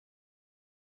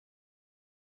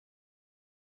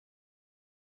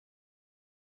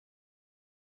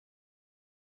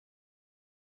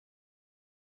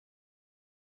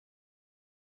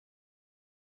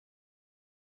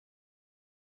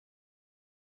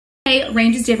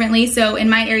ranges differently. So in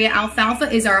my area,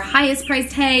 alfalfa is our highest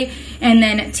priced hay, and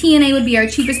then TNA would be our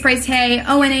cheapest priced hay.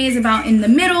 ONA is about in the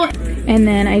middle. And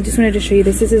then I just wanted to show you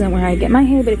this. This isn't where I get my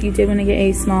hay, but if you did want to get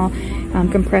a small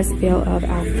compressed bale of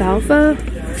alfalfa,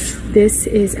 this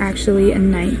is actually a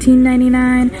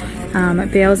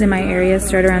 $19.99. Bales in my area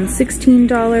start around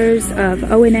 $16 of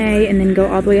ONA and then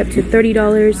go all the way up to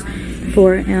 $30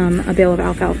 for a bale of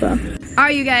alfalfa. All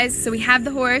right, you guys, so we have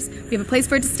the horse, we have a place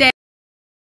for it to stay.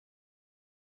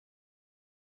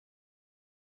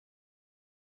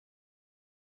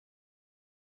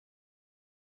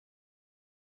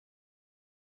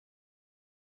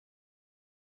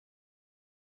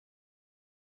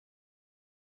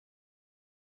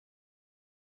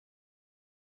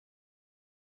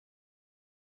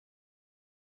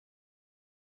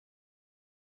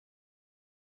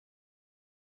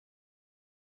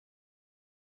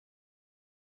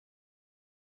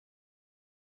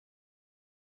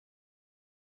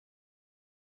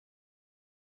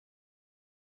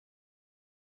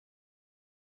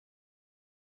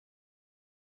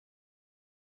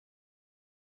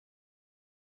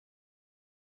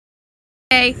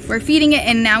 We're feeding it,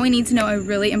 and now we need to know a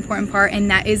really important part, and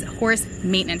that is horse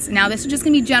maintenance. Now this is just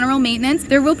gonna be general maintenance.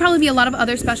 There will probably be a lot of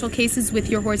other special cases with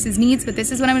your horse's needs, but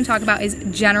this is what I'm gonna talk about is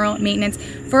general maintenance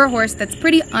for a horse that's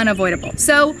pretty unavoidable.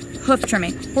 So hoof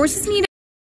trimming. Horses need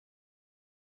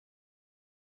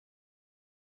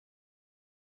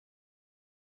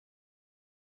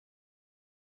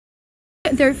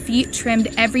their feet trimmed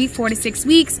every 4 to 6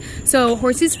 weeks. So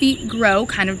horses' feet grow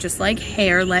kind of just like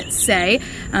hair, let's say.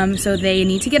 So they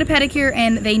need to get a pedicure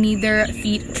and they need their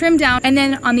feet trimmed down. And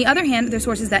then on the other hand, there's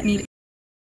horses that need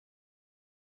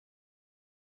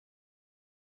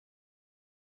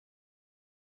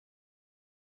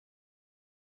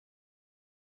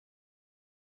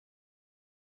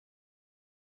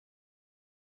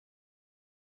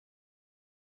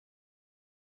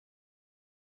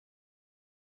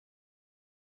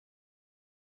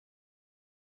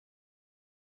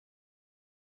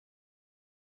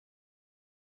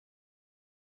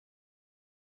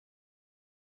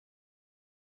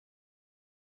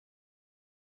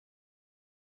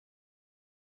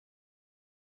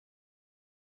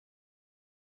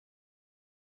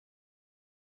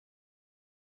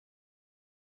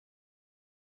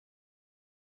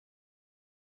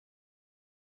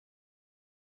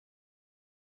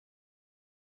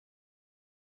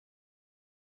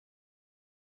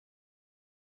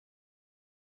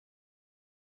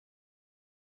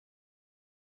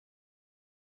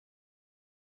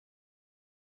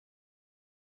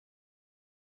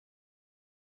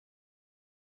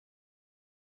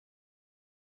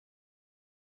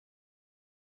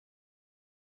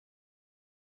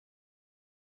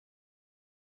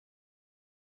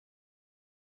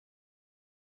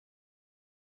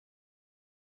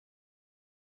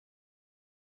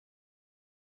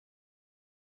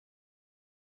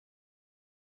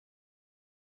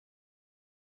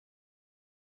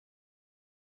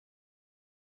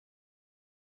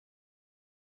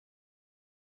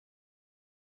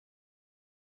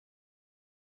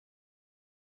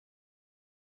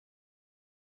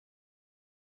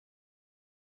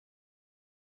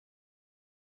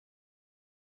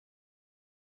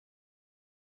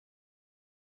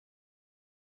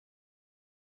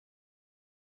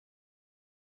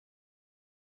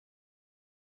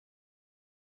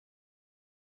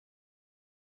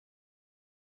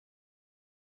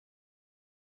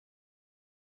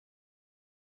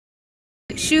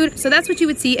shoe. So that's what you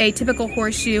would see a typical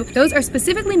horseshoe. Those are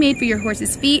specifically made for your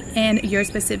horse's feet and your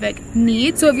specific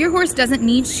needs. So if your horse doesn't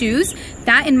need shoes,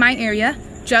 that in my area,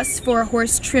 just for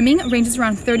horse trimming, ranges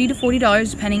around $30 to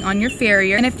 $40 depending on your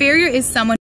farrier. And a farrier is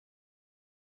someone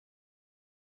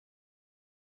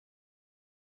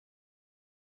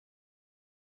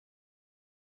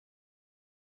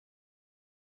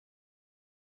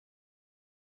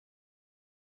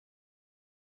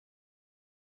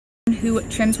who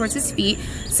trims horses' feet.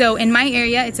 So in my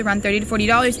area, it's around $30 to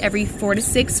 $40 every 4 to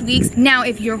 6 weeks. Now,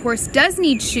 if your horse does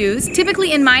need shoes,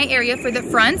 typically in my area for the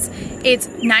fronts, it's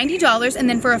 $90, and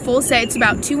then for a full set, it's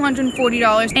about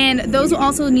 $240. And those will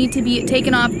also need to be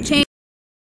taken off, changed.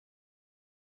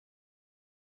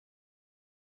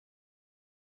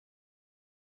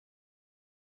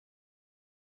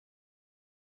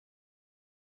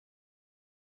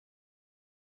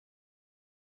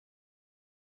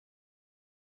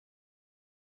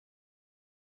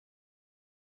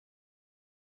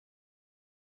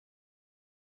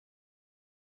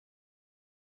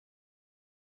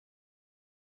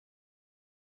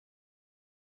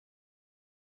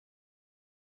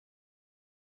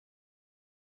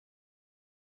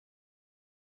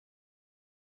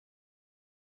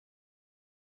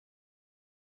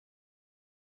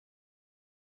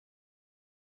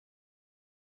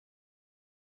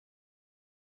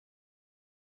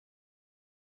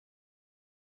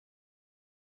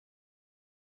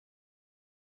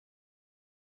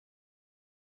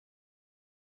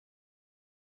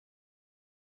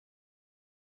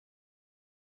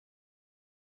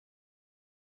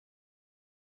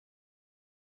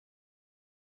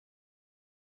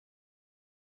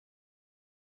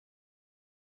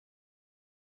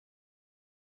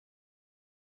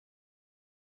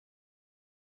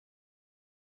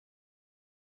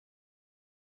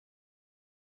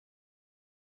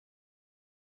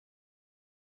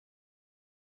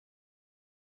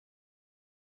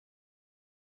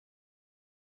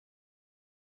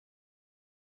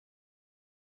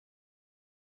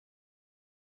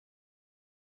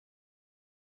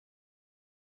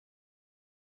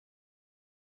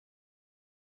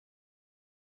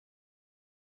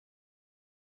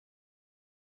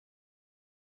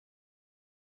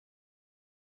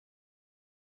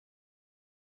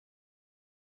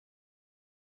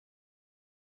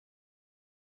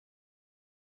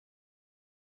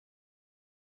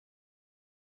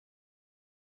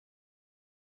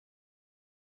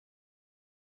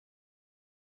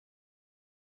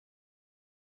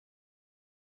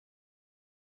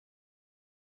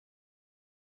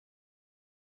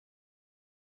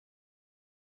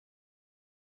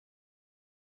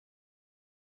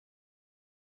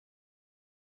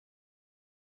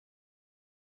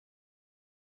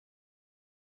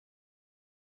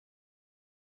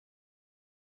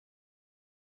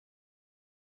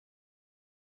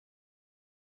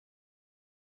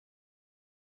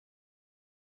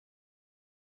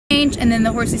 And then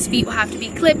the horse's feet will have to be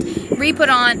clipped, re-put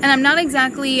on, and I'm not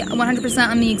exactly 100%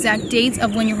 on the exact dates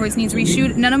of when your horse needs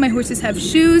reshoed. None of my horses have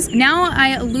shoes. Now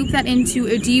I loop that into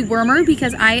a dewormer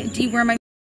because I deworm my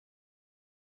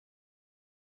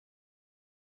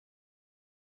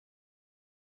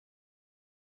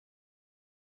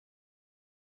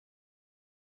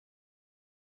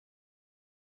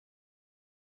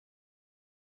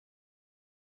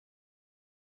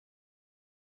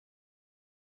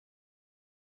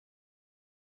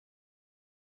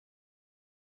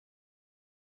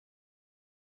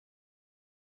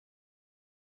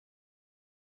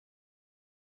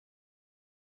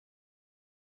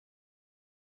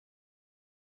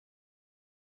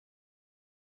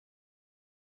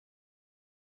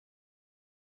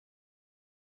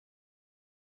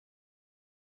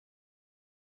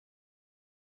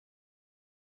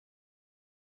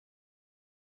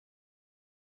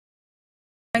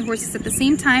horses at the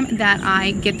same time that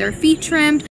I get their feet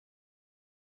trimmed.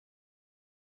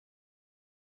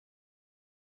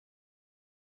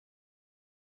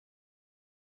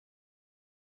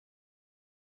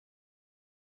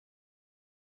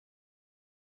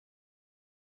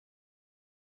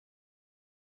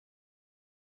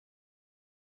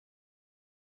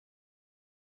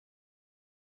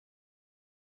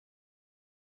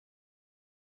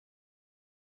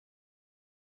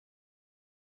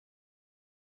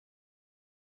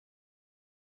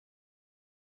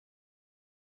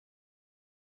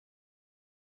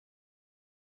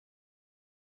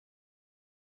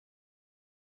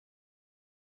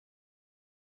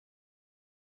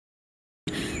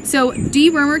 So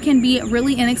dewormer can be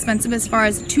really inexpensive, as far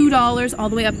as $2 all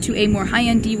the way up to a more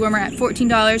high-end dewormer at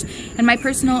 $14. In my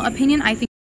personal opinion, I think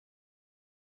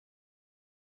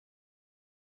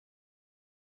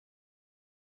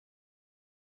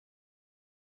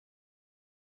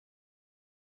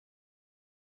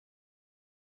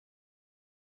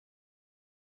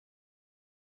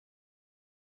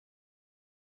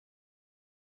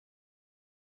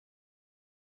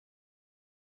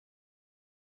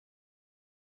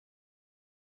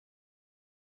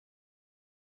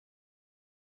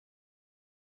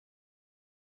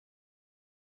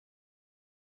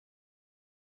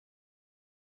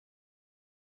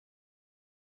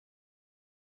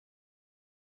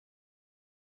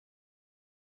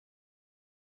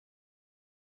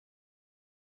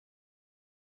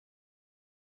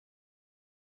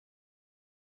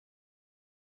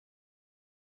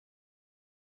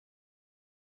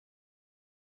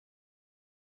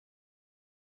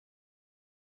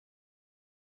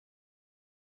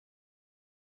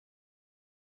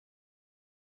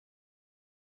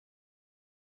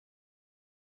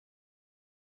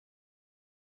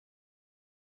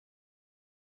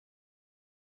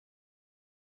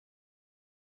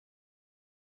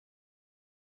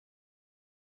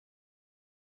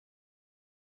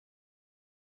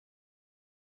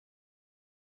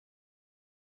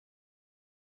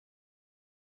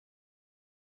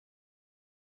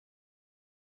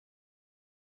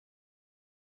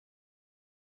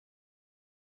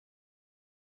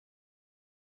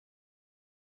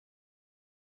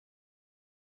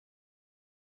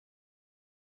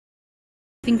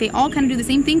I think they all kind of do the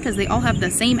same thing because they all have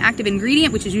the same active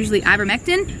ingredient, which is usually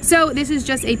ivermectin. So this is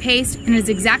just a paste, and it's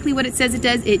exactly what it says it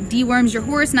does. It deworms your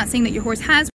horse. Not saying that your horse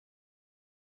has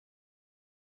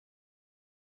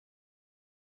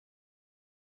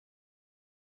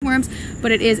worms,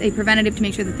 but it is a preventative to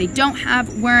make sure that they don't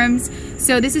have worms.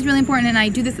 So this is really important, and I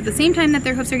do this at the same time that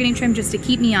their hoofs are getting trimmed just to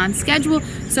keep me on schedule.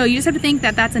 So you just have to think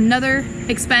that that's another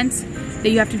expense that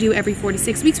you have to do every 4 to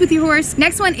 6 weeks with your horse.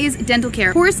 Next one is dental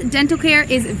care. Horse dental care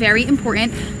is very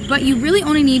important, but you really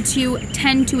only need to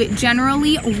tend to it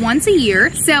generally once a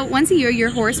year. So once a year, your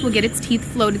horse will get its teeth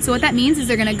floated. So what that means is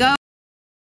they're gonna go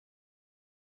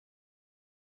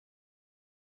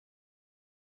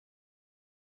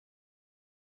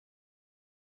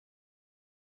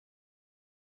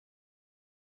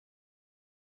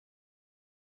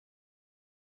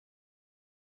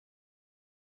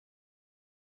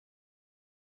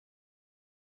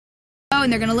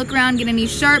and they're gonna look around, get any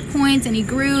sharp points, any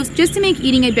grooves, just to make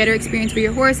eating a better experience for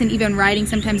your horse. And even riding,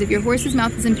 sometimes if your horse's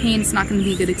mouth is in pain, it's not gonna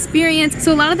be a good experience.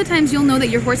 So a lot of the times you'll know that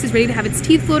your horse is ready to have its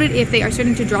teeth floated if they are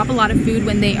starting to drop a lot of food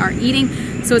when they are eating.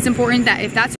 So it's important that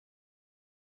if that's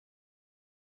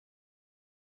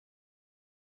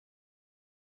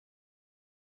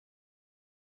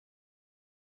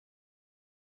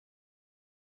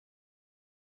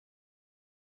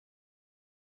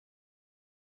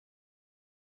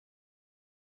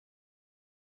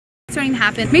starting to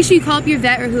happen, make sure you call up your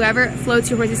vet or whoever floats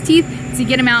your horse's teeth to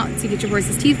get them out, to get your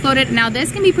horse's teeth floated. Now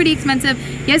this can be pretty expensive.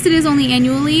 Yes, it is only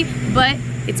annually, but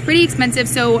it's pretty expensive.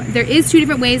 So there is 2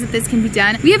 different ways that this can be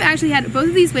done. We have actually had both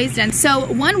of these ways done.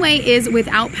 So one way is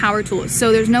without power tools.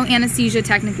 So there's no anesthesia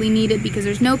technically needed because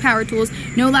there's no power tools,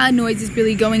 no loud noises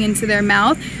really going into their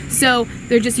mouth. So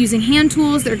they're just using hand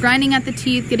tools, they're grinding at the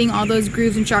teeth, getting all those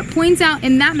grooves and sharp points out.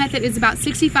 And that method is about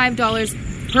 $65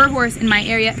 per horse in my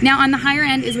area. Now on the higher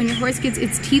end is when your horse gets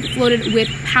its teeth floated with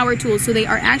power tools. So they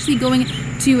are actually going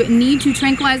to need to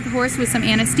tranquilize the horse with some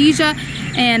anesthesia,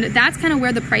 and that's kind of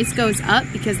where the price goes up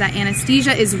because that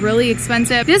anesthesia is really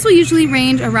expensive. This will usually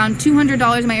range around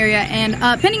 $200 in my area and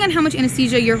depending on how much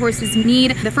anesthesia your horses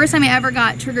need. The first time I ever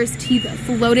got Trigger's teeth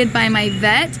floated by my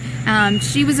vet,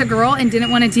 she was a girl and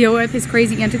didn't want to deal with his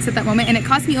crazy antics at that moment, and it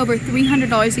cost me over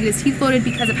 $300 to get his teeth floated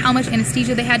because of how much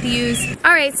anesthesia they had to use.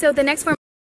 All right, so the next form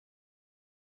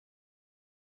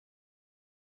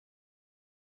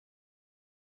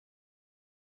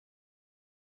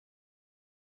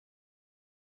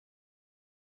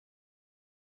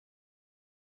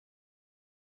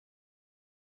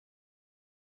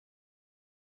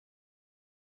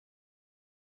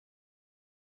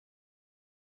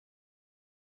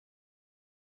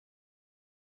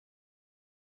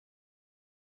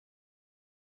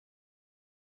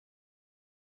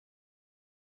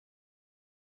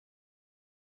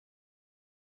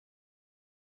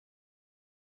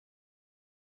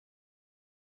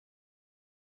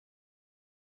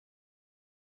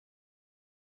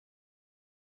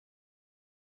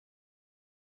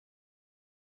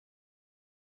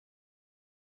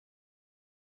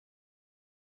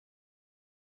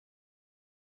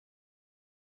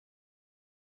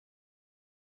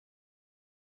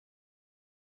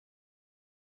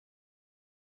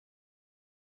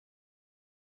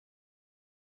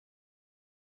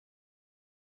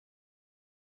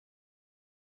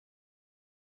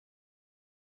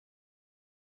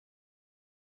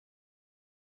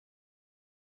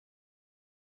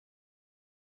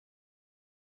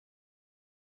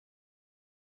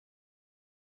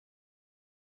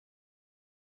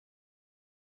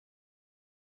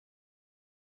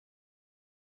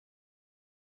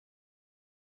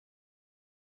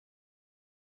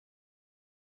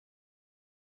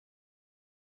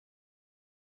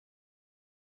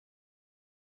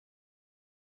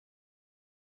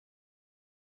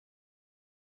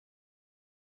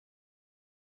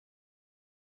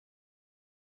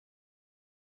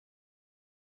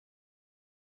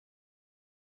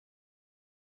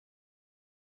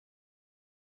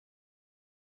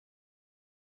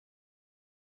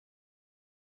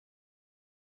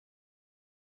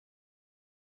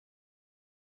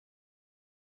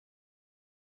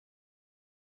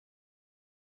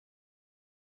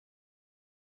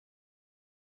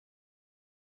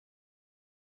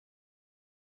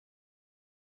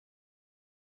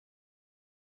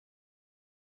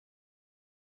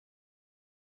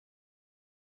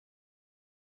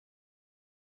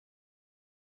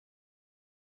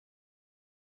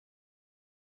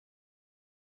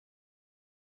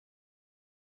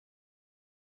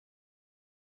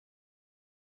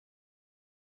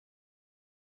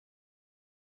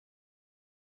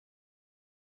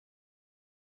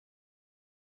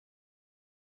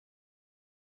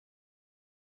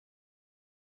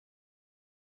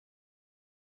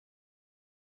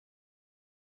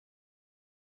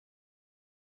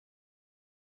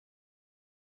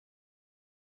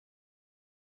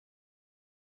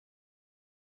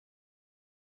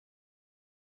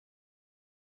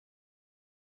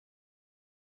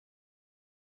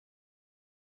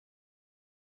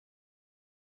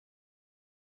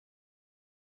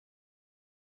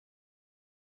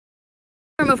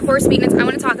Of horse maintenance I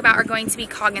want to talk about are going to be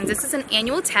Coggins. This is an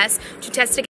annual test to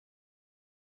test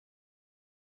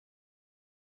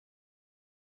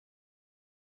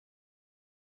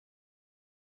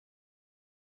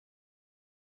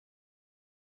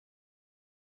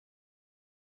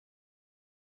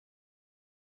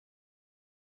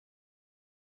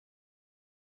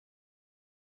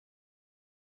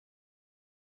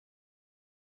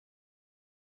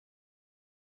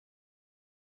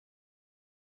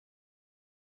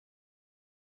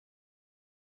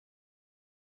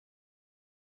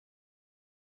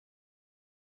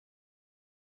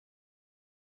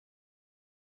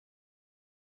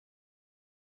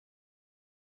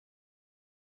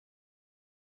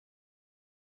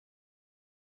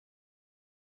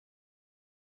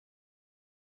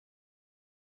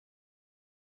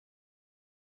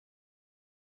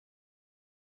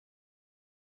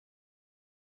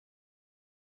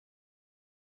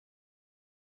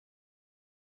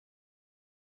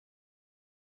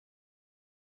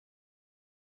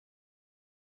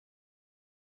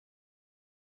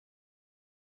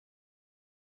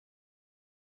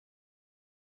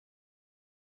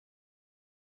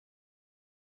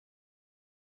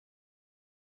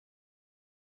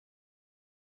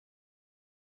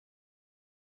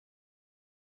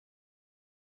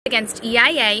against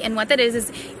EIA, and what that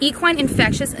is equine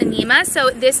infectious anemia. So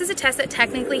this is a test that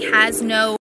technically has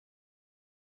no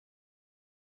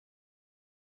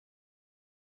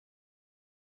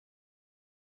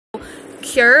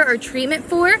cure or treatment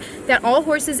for, that all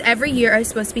horses every year are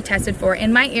supposed to be tested for.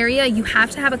 In my area, you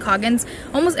have to have a Coggins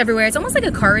almost everywhere. It's almost like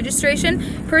a car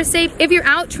registration per se. If you're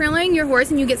out trailing your horse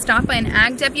and you get stopped by an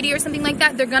ag deputy or something like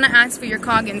that, they're gonna ask for your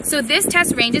Coggins. So this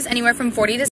test ranges anywhere from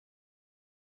 40 to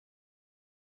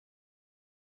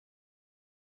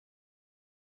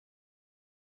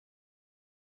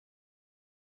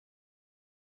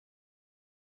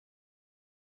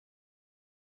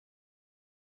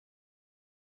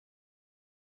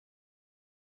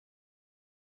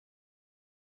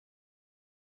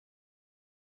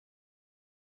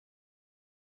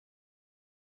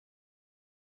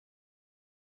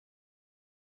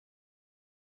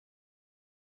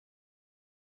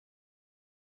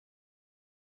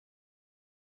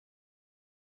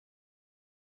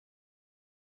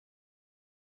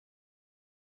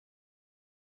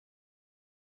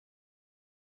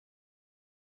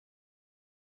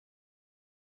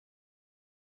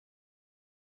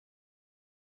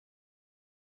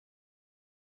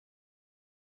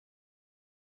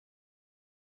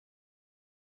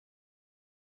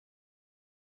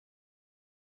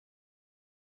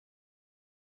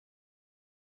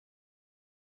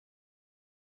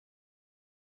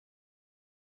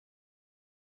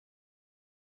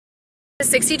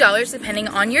 $60 depending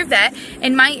on your vet.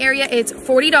 In my area, it's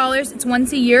 $40. It's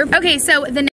once a year. Okay, so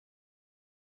the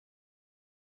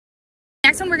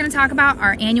next one we're going to talk about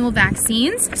are annual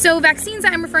vaccines. So vaccines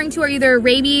that I'm referring to are either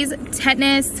rabies,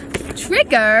 tetanus,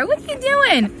 trigger, what are you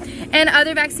doing? And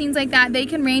other vaccines like that. They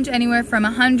can range anywhere from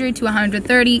 100 to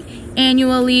 130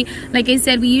 annually. Like I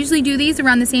said, we usually do these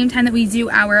around the same time that we do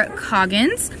our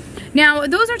Coggins. Now,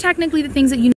 those are technically the things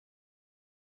that you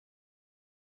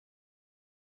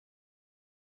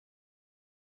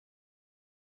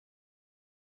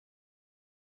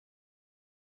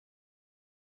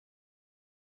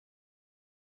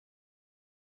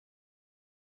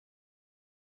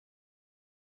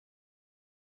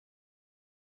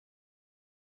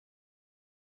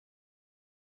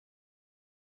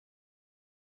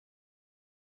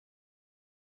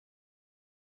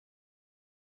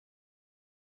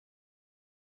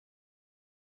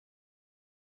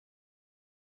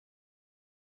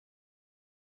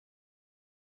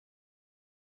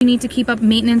need to keep up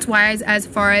maintenance-wise as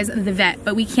far as the vet.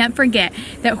 But we can't forget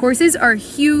that horses are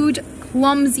huge,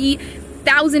 clumsy,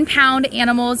 1,000-pound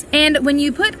animals. And when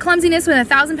you put clumsiness with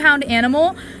a 1,000-pound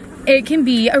animal, it can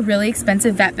be a really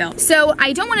expensive vet bill. So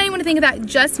I don't want anyone to think that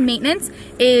just maintenance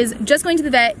is just going to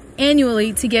the vet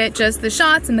annually to get just the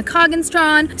shots and the Coggins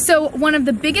drawn. So one of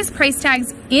the biggest price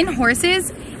tags in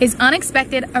horses is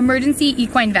unexpected emergency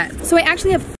equine vet. So I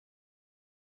actually have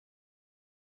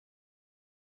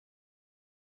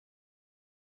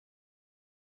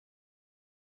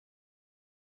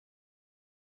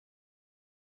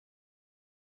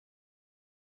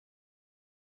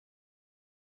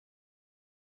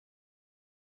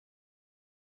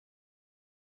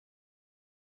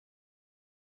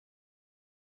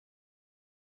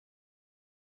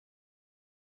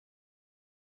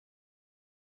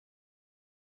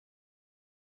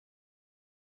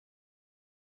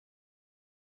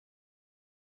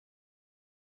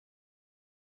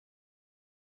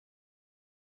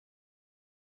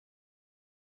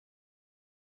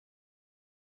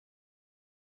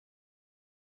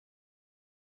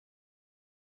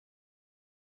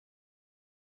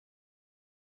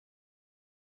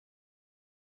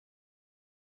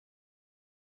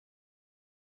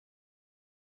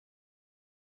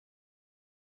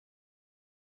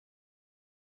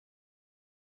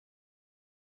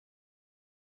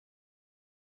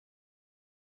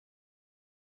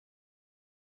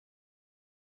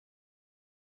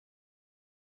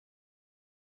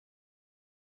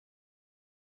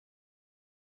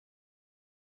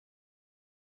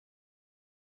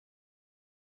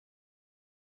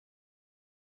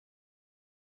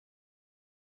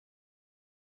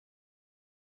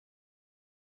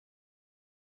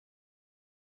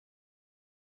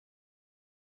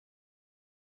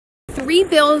 3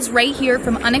 bills right here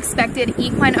from unexpected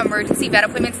equine emergency vet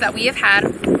appointments that we have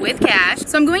had with Cash.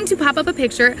 So I'm going to pop up a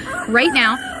picture right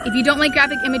now. If you don't like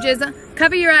graphic images,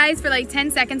 cover your eyes for like 10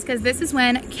 seconds because this is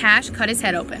when Cash cut his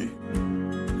head open.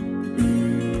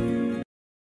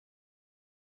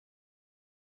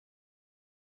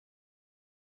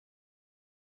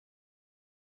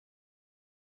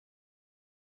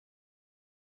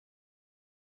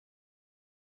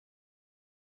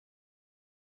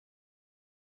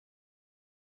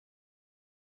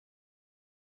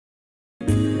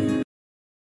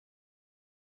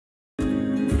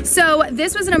 So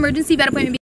this was an emergency vet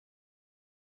appointment.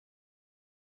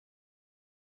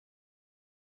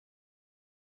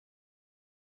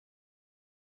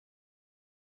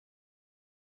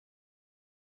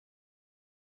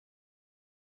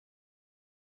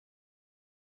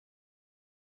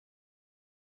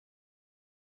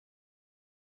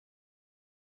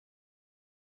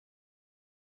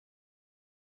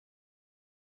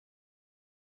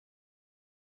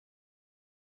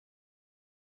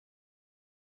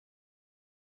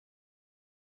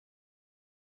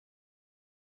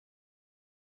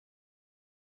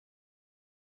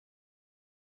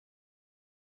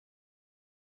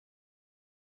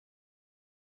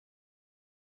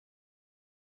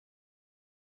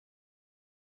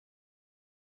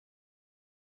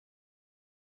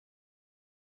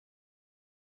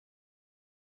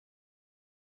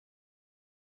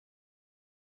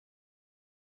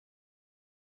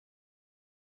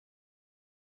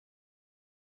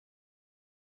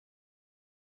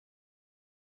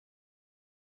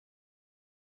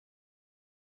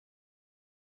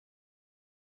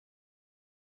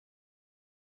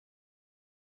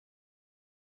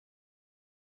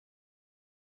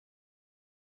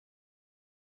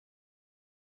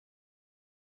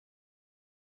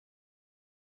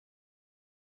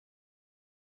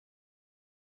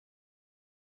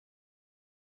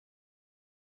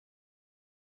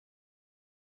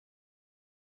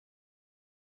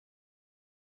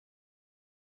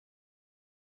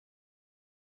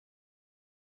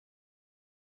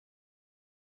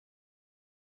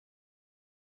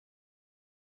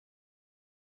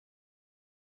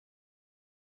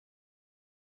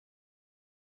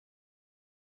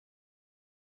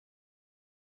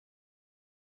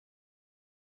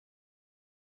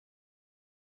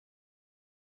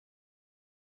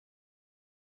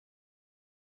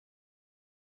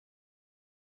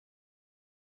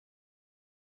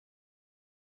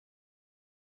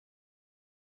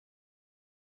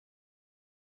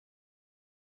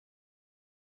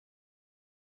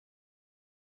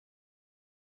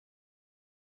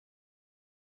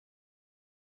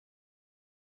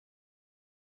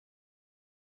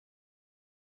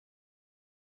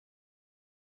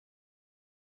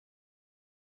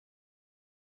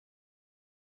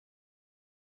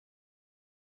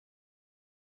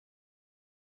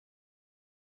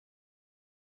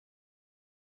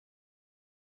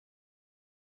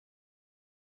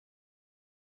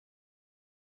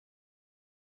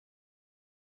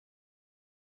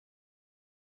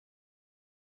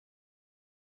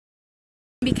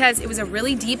 Because it was a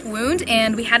really deep wound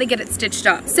and we had to get it stitched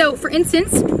up. So for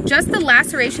instance, just the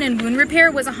laceration and wound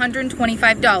repair was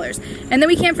 $125. And then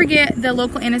we can't forget the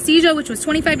local anesthesia, which was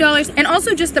 $25. And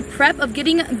also just the prep of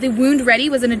getting the wound ready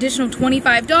was an additional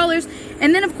 $25.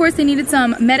 And then of course they needed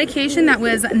some medication that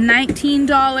was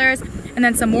 $19. And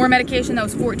then some more medication that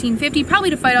was $14.50, probably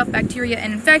to fight off bacteria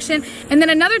and infection. And then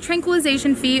another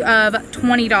tranquilization fee of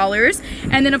 $20.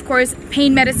 And then of course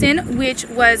pain medicine, which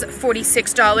was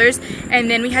 $46.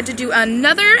 And then we had to do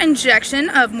another injection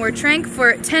of more tranq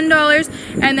for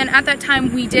 $10. And then at that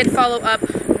time we did follow up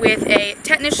with a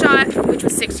tetanus shot, which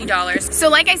was $60. So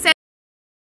like I said,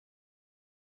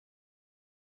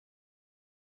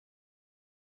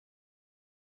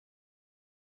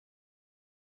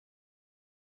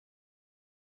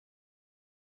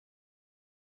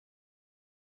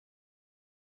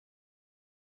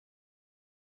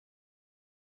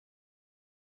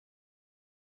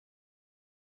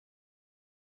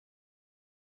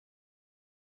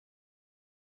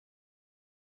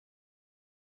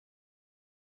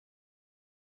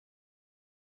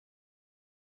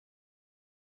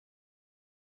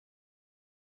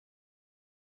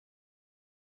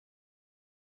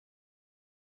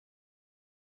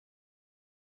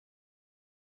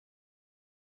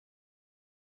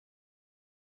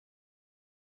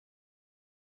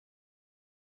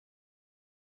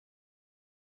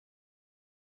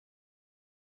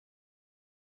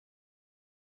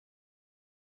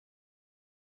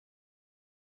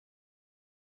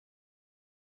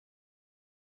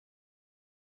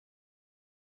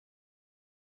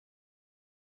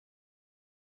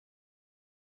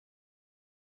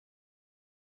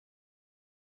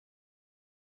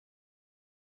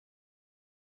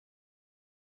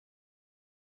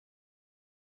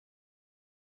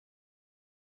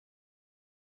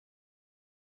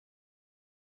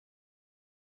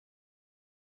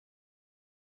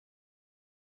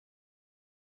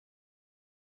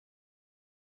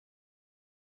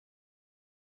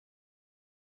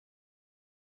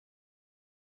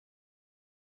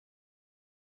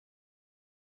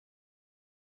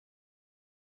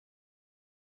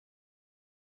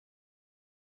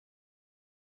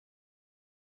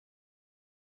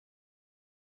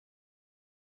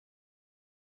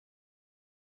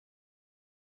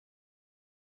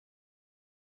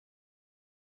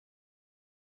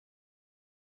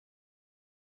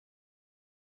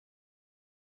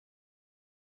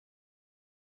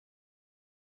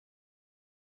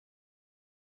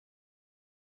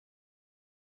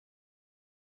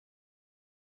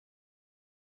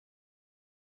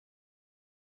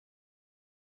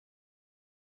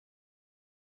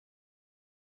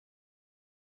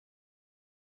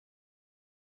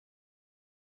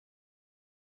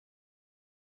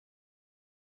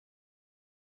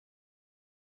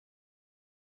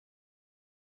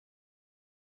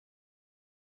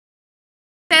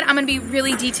 I'm gonna be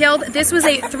really detailed. This was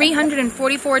a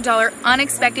 $344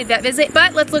 unexpected vet visit,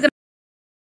 but let's look at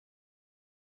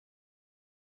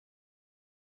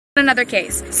another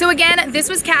case. So again, this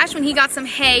was Cash when he got some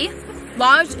hay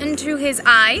lodged into his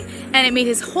eye, and it made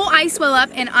his whole eye swell up.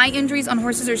 And eye injuries on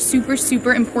horses are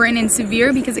super important and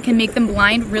severe because it can make them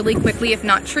blind really quickly if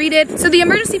not treated. So the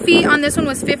emergency fee on this one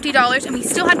was $50, and we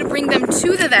still had to bring them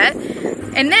to the vet.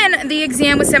 And then the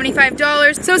exam was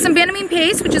 $75. So some Banamine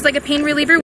paste, which is like a pain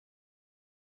reliever,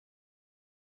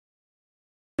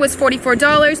 was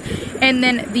 $44, and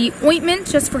then the ointment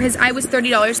just for his eye was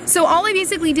 $30. So all I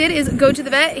basically did is go to the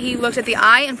vet, he looked at the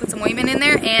eye and put some ointment in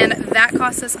there, and that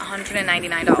cost us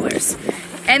 $199.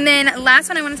 And then last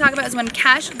one I want to talk about is when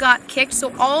Cash got kicked.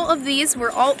 So all of these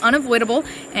were all unavoidable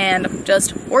and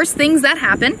just horse things that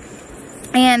happen.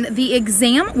 And the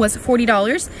exam was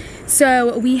 $40.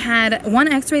 So we had one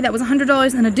x-ray that was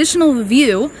 $100, an additional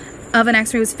view of an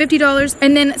x-ray was $50,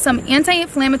 and then some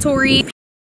anti-inflammatory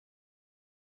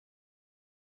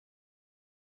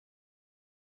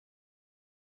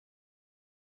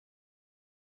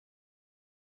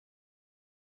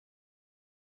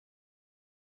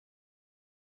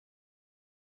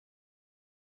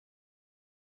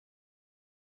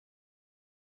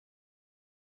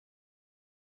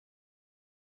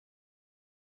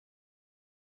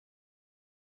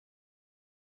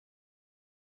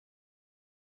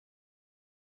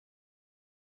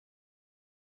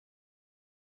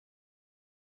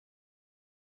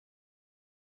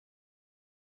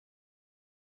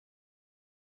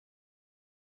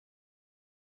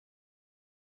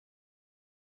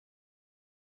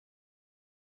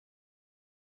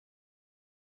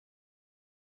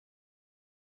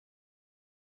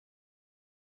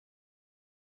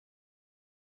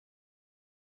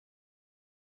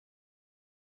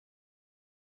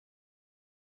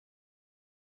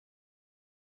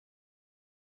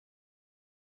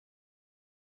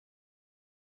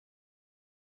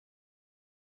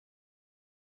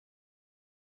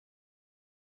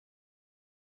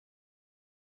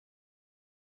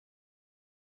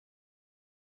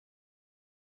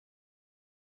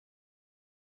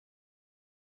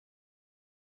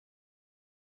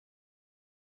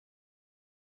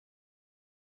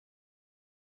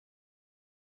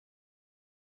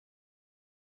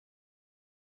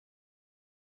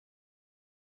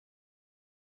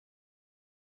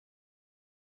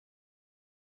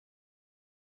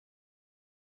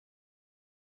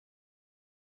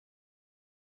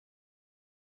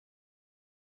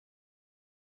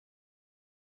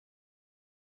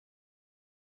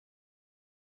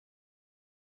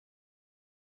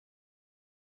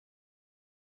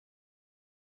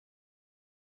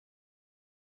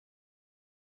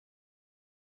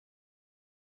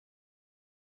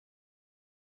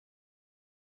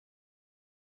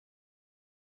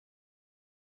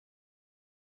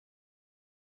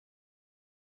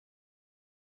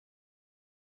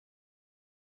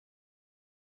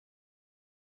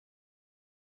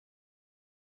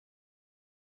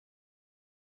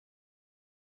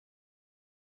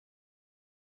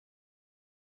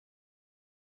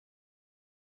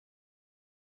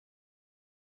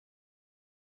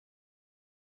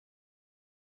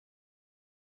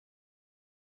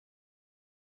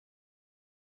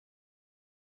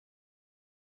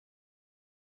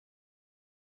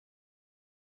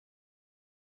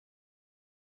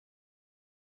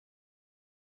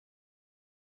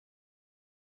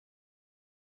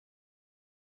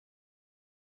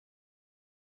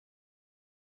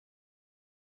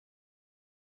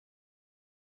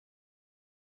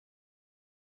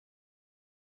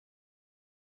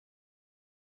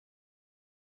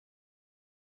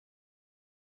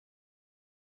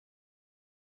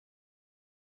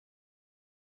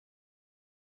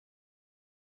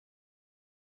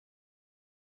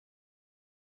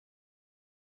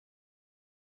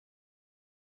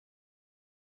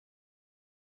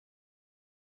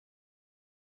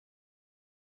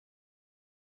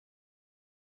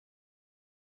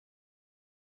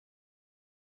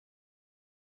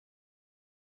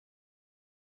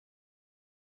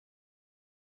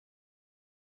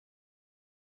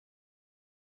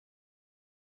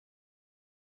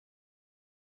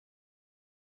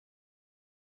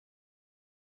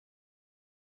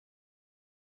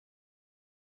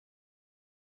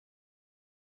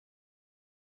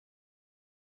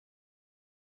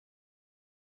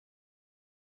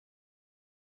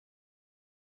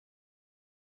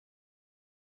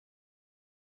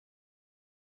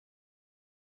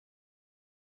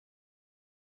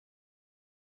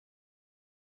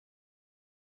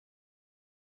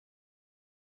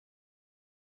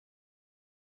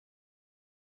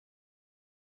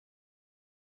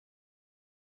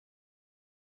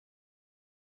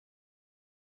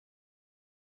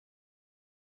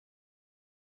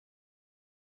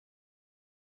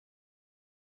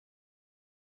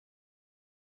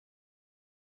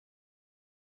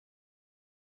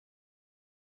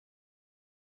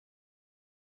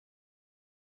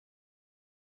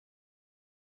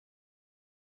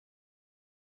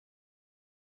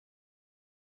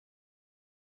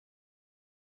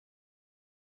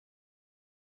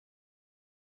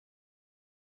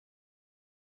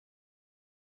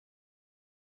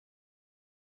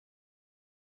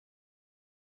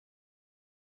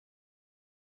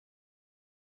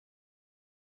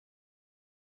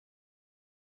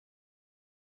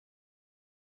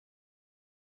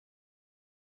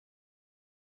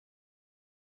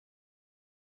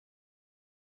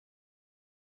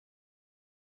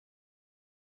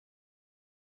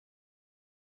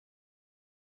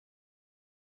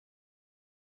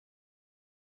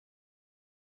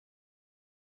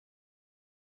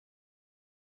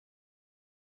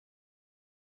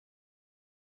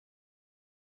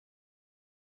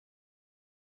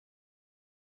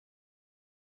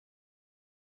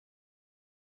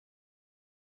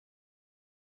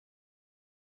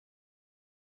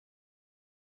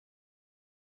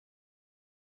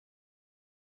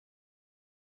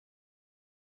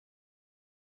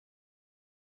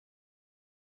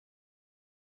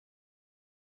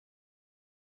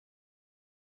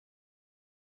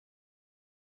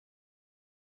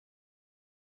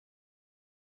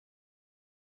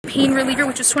pain reliever,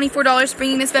 which was $24,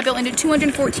 bringing this vet bill into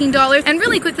 $214. And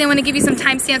really quickly, I want to give you some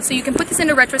timestamps so you can put this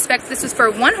into retrospect. This was for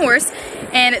one horse,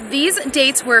 and these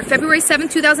dates were February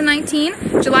 7th,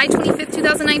 2019, July 25th,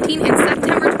 2019, and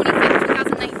September 25th,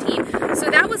 2019. So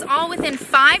that was all within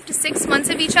 5 to 6 months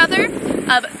of each other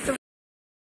of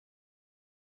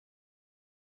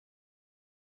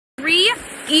 3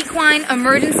 equine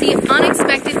emergency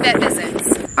unexpected vet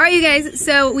visits. All right, you guys,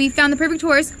 so we found the perfect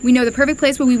horse. We know the perfect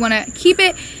place where we want to keep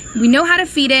it. We know how to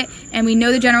feed it, and we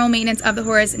know the general maintenance of the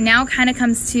horse. Now kind of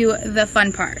comes to the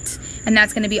fun part, and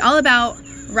that's going to be all about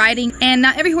riding. And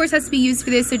not every horse has to be used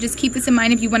for this, so just keep this in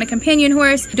mind. If you want a companion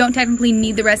horse, you don't technically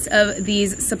need the rest of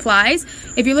these supplies.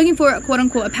 If you're looking for a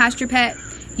quote-unquote a pasture pet,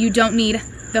 you don't need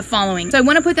the following. So I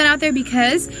want to put that out there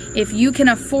because if you can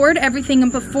afford everything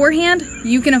beforehand,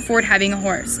 you can afford having a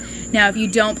horse. Now, if you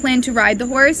don't plan to ride the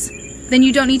horse, then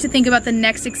you don't need to think about the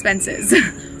next expenses.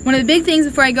 One of the big things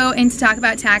before I go into talk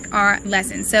about tack are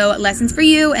lessons. So lessons for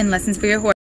you and lessons for your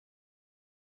horse.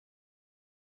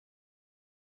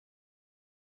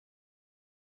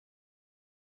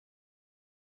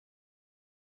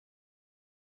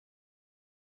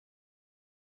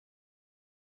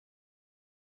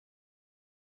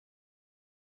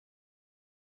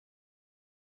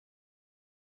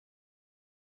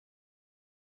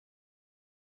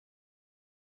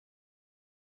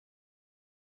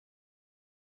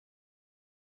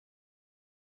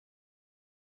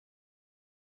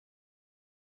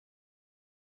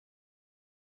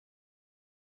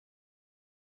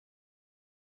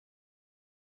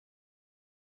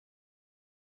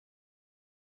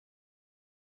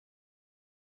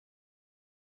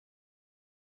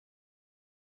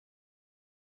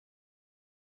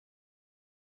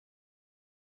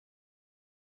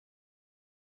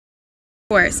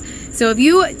 So if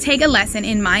you take a lesson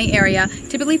in my area,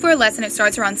 typically for a lesson it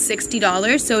starts around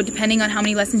 $60. So depending on how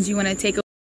many lessons you want to take a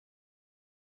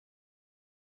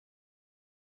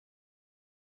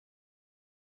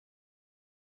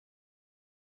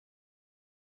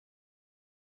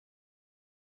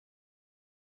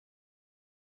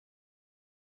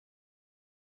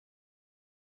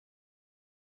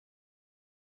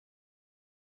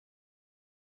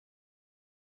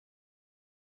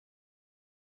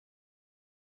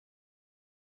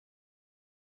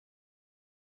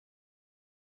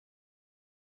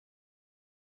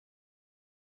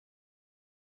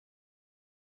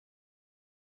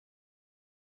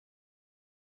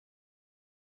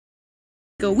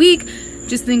week,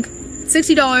 just think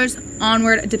 $60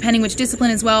 onward, depending which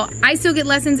discipline as well. I still get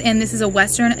lessons, and this is a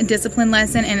Western discipline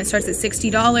lesson, and it starts at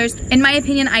 $60. In my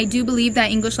opinion, I do believe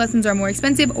that English lessons are more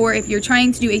expensive, or if you're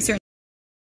trying to do a certain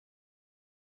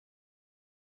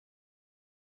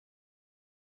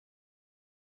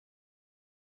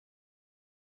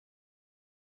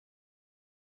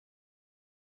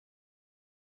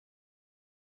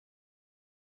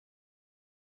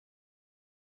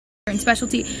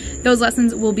specialty, those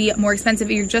lessons will be more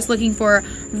expensive. If you're just looking for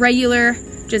regular,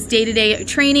 just day-to-day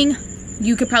training,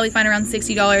 you could probably find around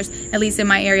 $60, at least in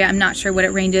my area. I'm not sure what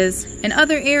it ranges in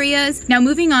other areas. Now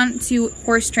moving on to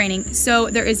horse training. So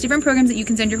there is different programs that you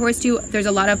can send your horse to. There's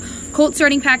a lot of colt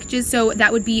starting packages, so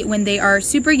that would be when they are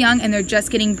super young and they're just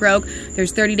getting broke.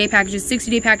 There's 30-day packages,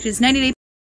 60-day packages, 90-day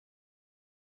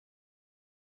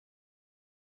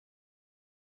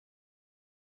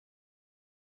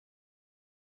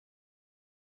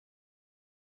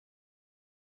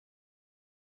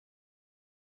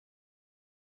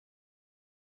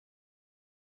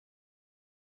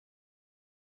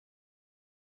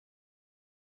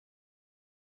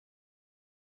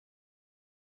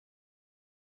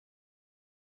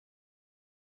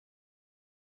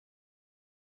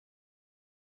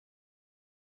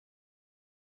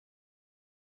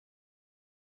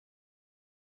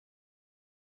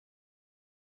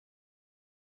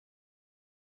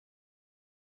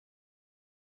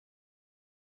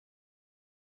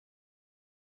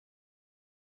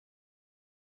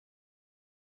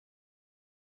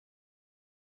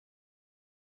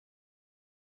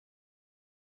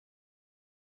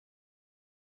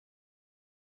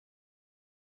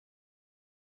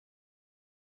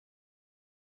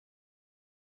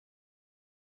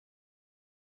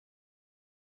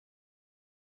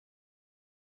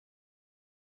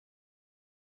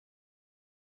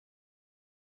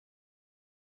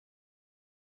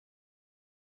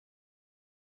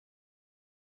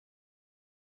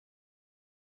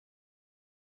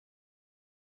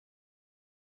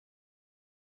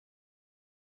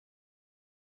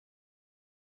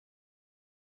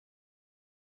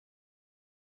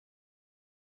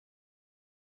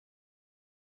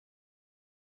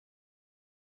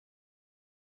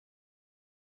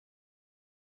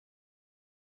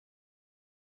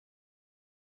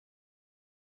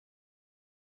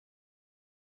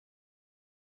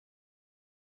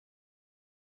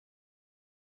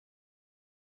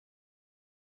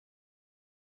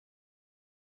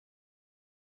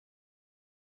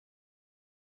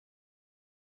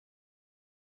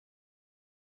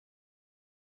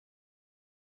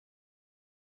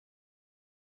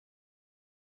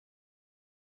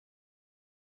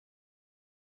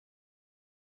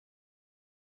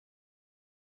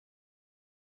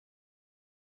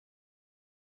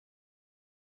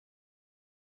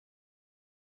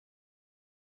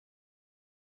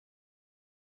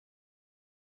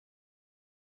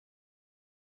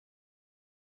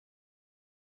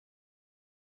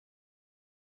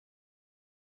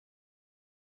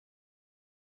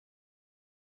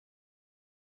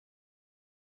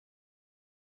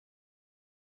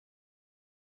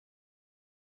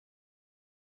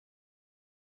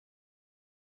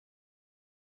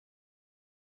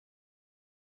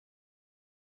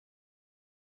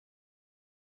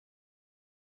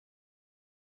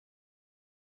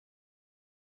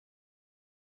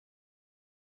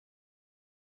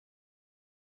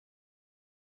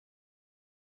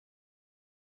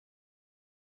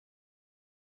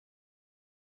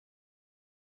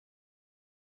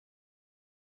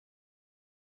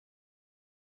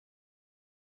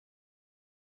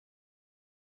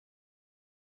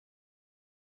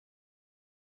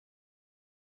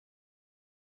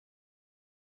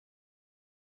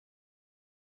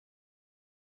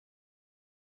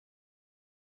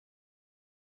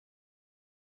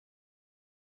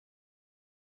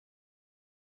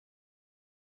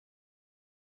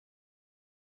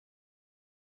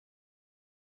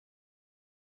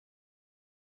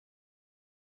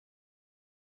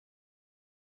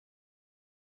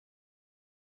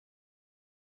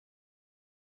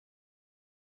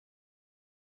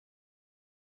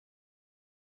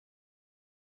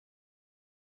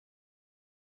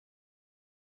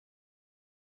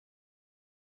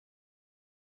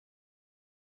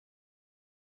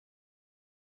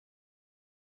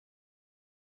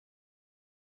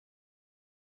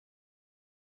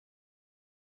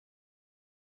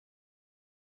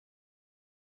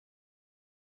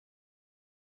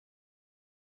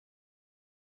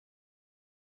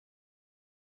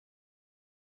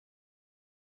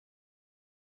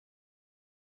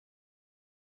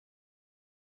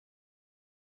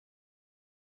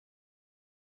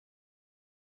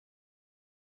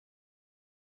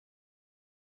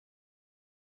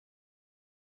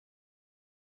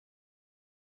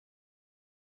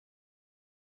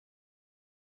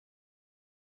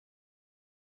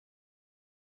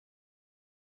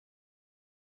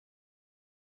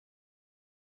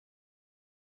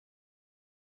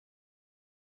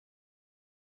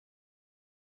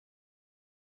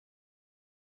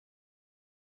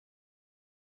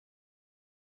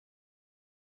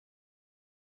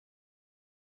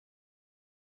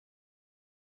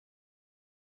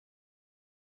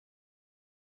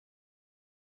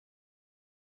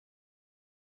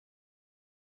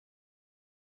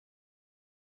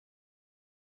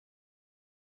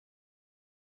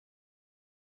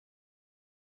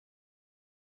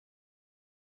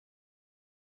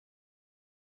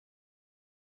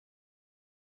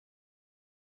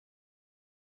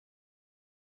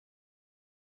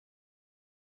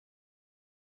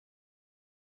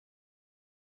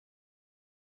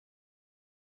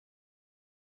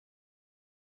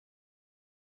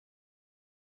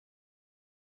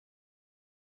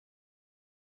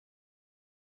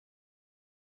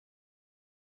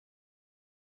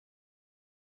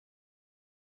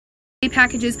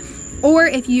packages, or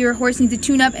if your horse needs a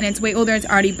tune-up and it's way older, it's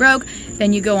already broke,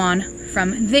 then you go on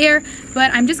from there.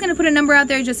 But I'm just going to put a number out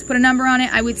there just to put a number on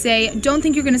it. I would say don't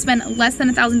think you're going to spend less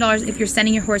than $1,000 if you're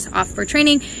sending your horse off for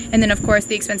training, and then of course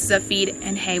the expenses of feed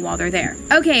and hay while they're there.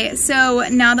 Okay, so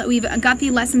now that we've got the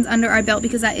lessons under our belt,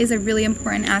 because that is a really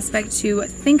important aspect to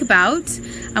think about,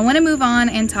 I want to move on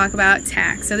and talk about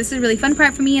tack. So this is a really fun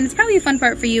part for me, and it's probably a fun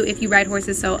part for you if you ride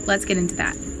horses, so let's get into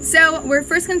that. So we're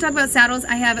first going to talk about saddles.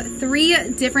 I have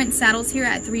 3 different saddles here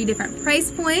at 3 different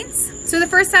price points. So the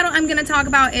first saddle I'm going to talk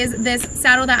about is this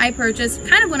saddle that I purchased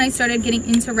kind of when I started getting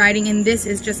into riding, and this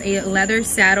is just a leather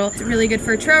saddle. It's really good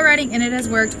for trail riding, and it has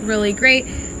worked really great.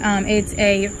 It's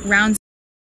a round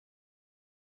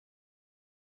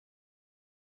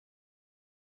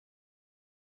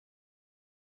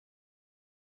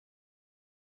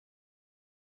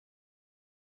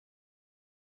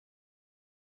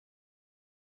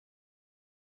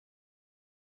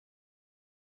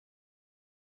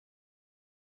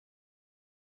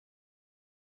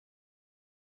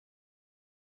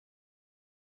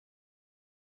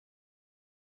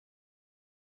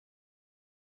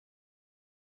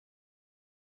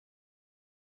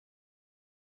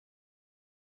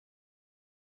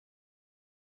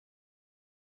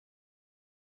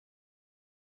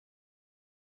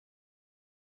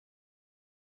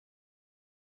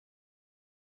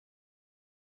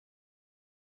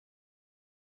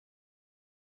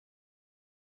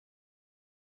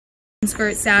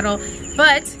skirt saddle,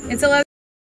 but it's a leather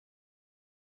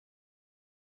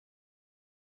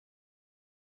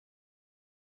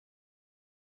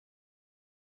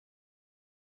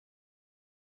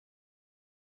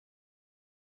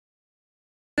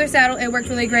saddle. It worked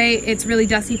really great. It's really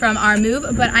dusty from our move,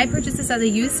 but I purchased this as a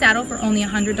used saddle for only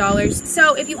 $100.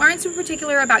 So if you aren't super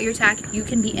particular about your tack, you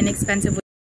can be inexpensive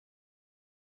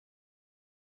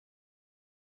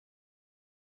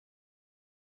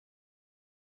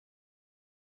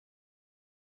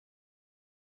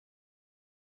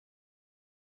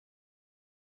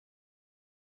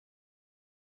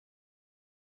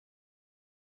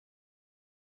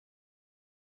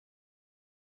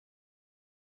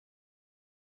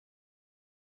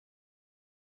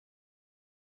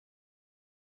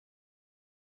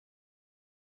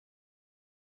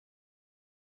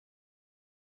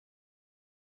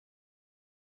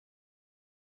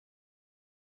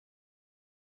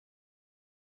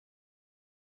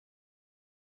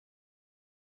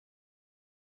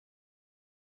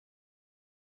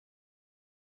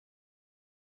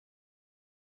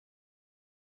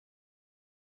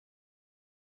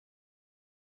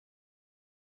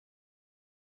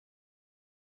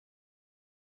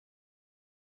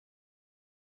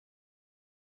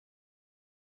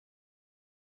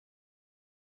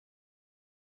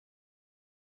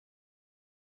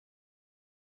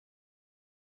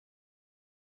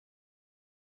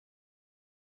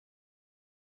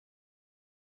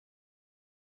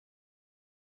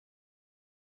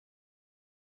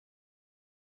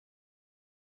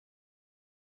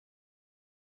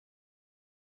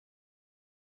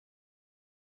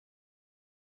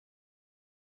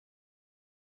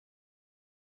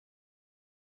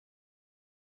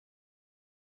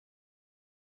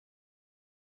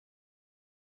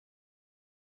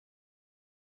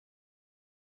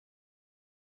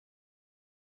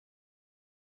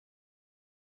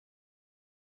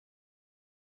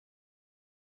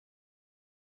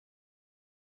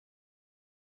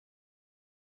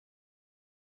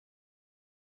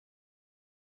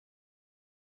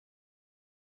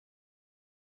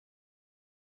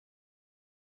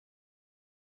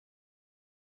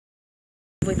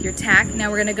with your tack. Now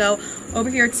we're going to go over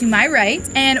here to my right,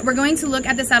 and we're going to look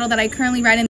at the saddle that I currently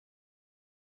ride in.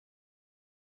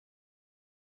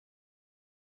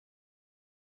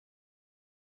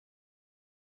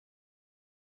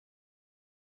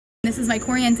 This is my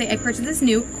Corriente. I purchased this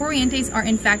new. Corrientes are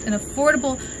in fact an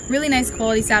affordable, really nice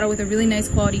quality saddle with a really nice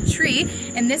quality tree,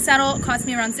 and this saddle cost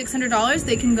me around $600.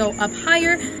 They can go up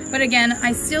higher, but again,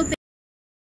 I still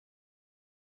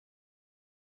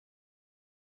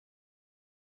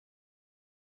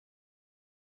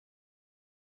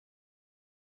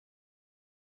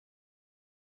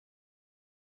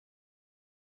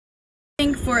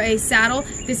think for a saddle,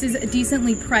 this is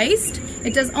decently priced.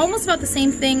 It does almost about the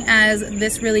same thing as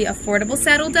this really affordable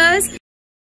saddle does.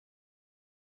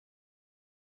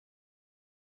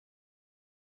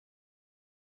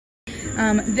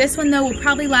 This one though will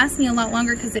probably last me a lot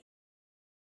longer because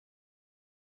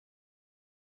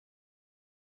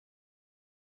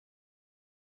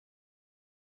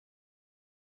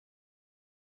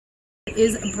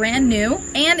is brand new,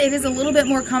 and it is a little bit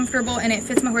more comfortable and it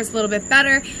fits my horse a little bit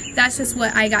better. That's just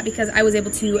what I got because I was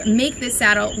able to make this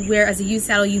saddle, where as a used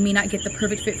saddle you may not get the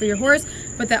perfect fit for your horse,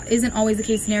 but that isn't always the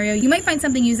case scenario. You might find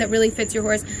something used that really fits your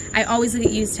horse. I always look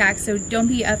at used tack, so don't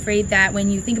be afraid that when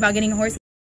you think about getting a horse,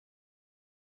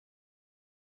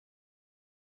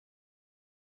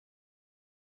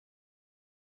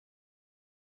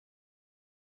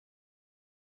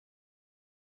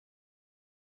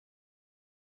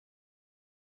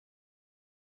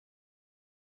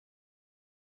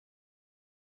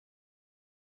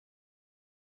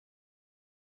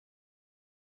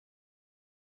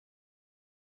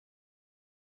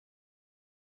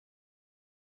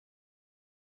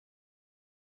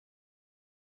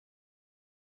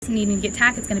 needing to get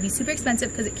tack, it's going to be super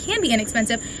expensive because it can be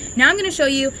inexpensive. Now I'm going to show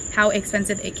you how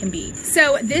expensive it can be.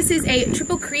 So this is a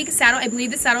Triple Creek saddle. I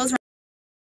believe the saddle is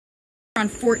around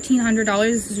 $1,400.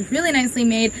 This is really nicely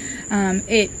made.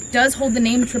 It does hold the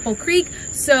name Triple Creek,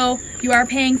 so you are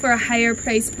paying for a higher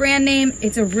price brand name.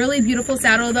 It's a really beautiful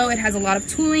saddle though. It has a lot of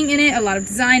tooling in it, a lot of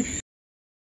design.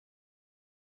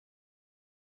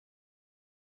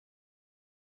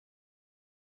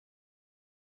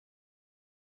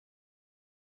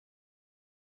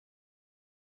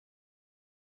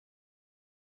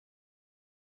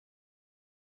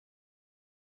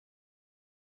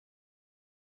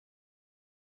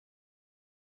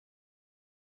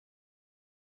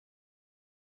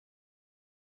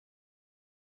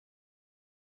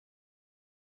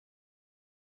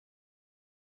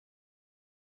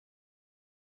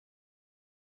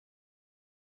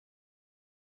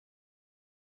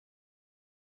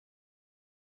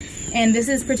 And this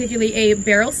is particularly a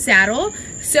barrel saddle.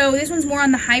 So this one's more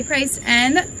on the high priced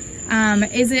end.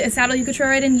 Is it a saddle you could trail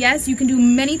ride in? Yes, you can do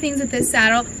many things with this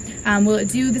saddle. Will it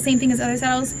do the same thing as other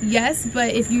saddles? Yes,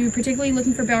 but if you're particularly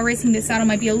looking for barrel racing, this saddle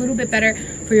might be a little bit better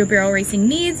for your barrel racing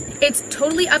needs. It's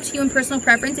totally up to you and personal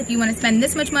preference. If you want to spend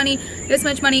this much money,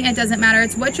 it doesn't matter.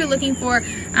 It's what you're looking for.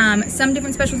 Some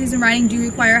different specialties in riding do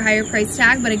require a higher price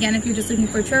tag, but again, if you're just looking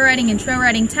for trail riding and trail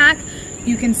riding tack,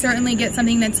 you can certainly get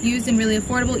something that's used and really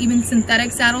affordable. Even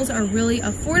synthetic saddles are really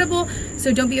affordable,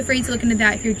 so don't be afraid to look into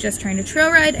that if you're just trying to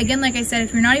trail ride. Again, like I said,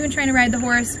 if you're not even trying to ride the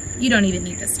horse, you don't even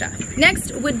need this stuff.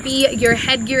 Next would be your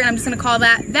headgear, and I'm just gonna call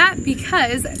that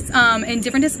because in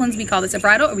different disciplines we call this a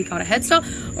bridle, or we call it a headstall,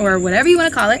 or whatever you wanna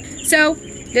call it. So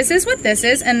this is what this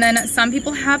is, and then some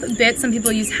people have bits, some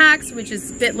people use hacks, which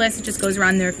is bitless, it just goes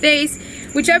around their face.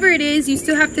 Whichever it is, you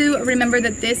still have to remember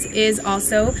that this is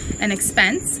also an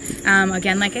expense.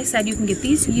 Again, like I said, you can get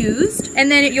these used,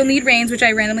 and then you'll need reins, which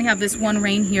I randomly have this one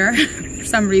rein here for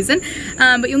some reason,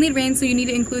 but you'll need reins, so you need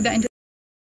to include that into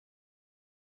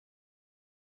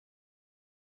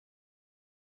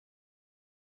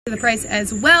the price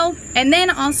as well. And then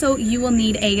also you will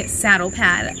need a saddle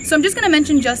pad. So I'm just going to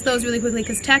mention just those really quickly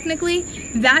because technically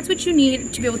that's what you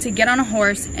need to be able to get on a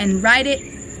horse and ride it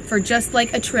for just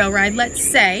like a trail ride, let's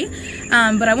say.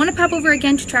 But I want to pop over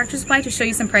again to Tractor Supply to show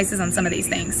you some prices on some of these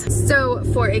things. So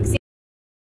for example,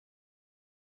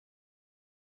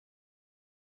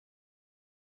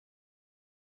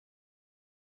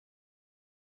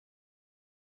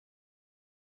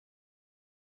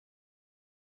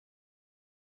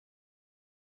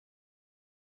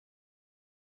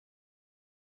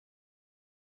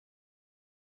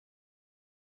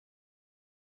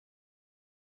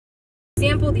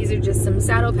 these are just some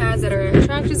saddle pads that are at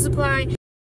Tractor Supply.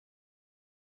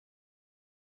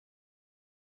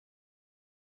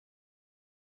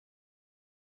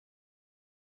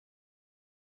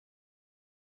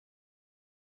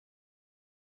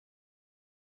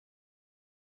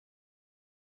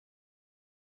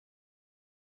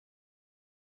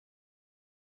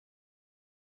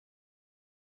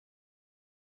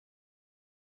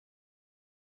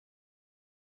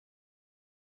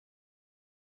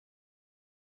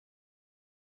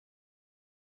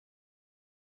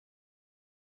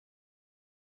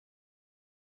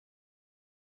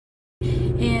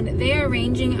 And they are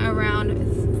ranging around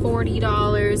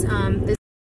 $40.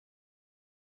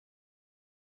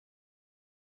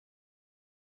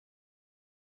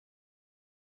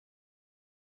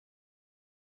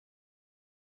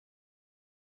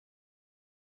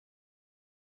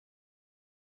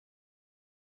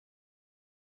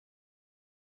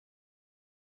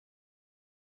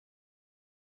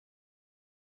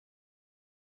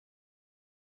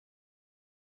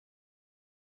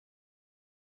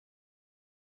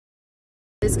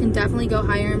 This can definitely go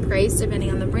higher in price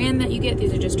depending on the brand that you get.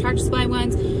 These are just Tractor Supply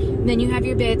ones. And then you have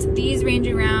your bits. These range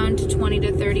around $20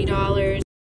 to $30.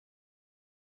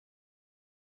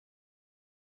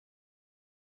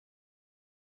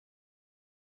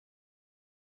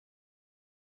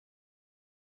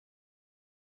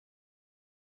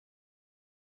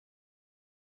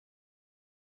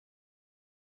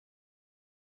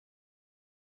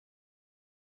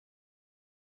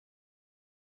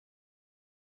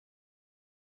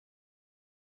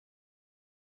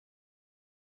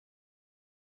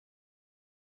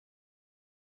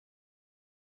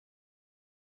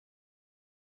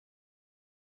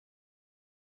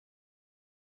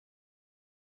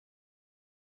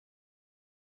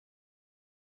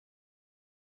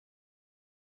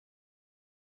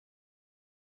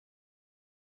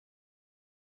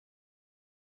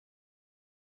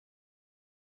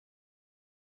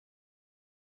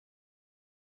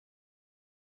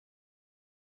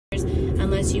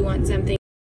 unless you want something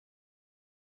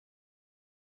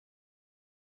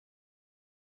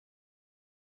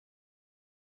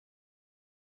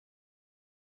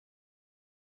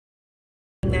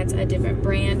that's a different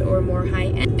brand or more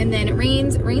high-end. And then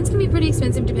reins can be pretty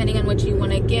expensive depending on what you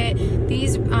want to get.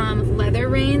 These leather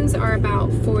reins are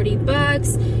about 40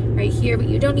 bucks right here, but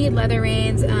you don't need leather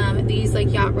reins. These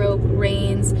like yacht rope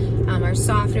reins are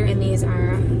softer, and these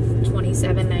are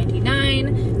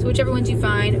 $27.99, so whichever ones you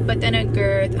find. But then a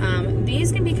girth,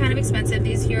 these can be kind of expensive.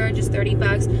 These here are just 30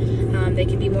 bucks. They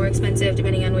can be more expensive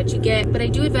depending on what you get, but I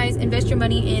do advise invest your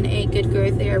money in a good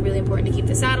girth. They are really important to keep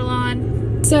the saddle on.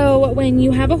 So when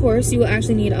you have a horse, you will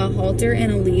actually need a halter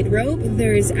and a lead rope.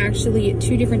 There's actually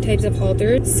two different types of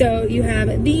halters. So you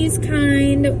have these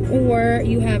kind, or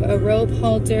you have a rope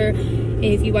halter.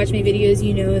 If you watch my videos,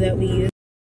 you know that we use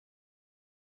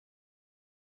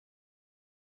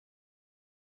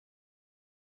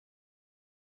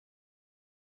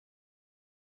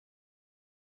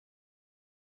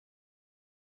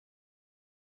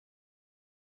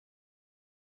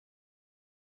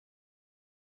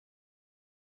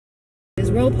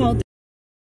rope halters.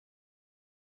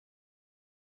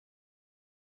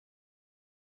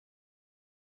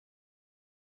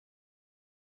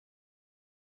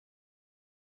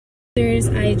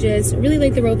 I just really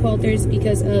like the rope halters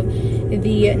because of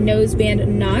the noseband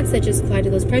knots that just apply to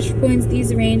those pressure points.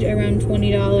 These range around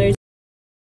 $20.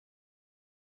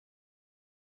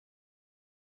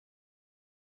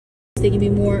 They can be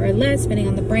more or less depending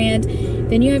on the brand.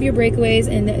 Then you have your breakaways,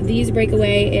 and these break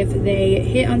away if they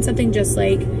hit on something, just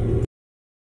like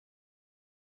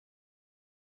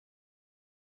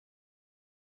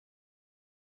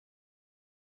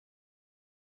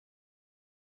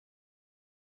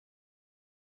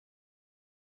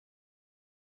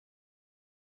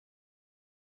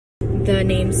the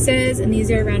name says, and these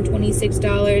are around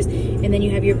 $26. And then you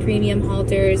have your premium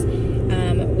halters,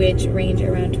 which range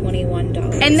around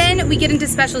 $21. And then we get into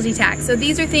specialty tack. So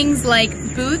these are things like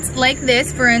boots, like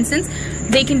this, for instance.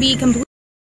 They can be completely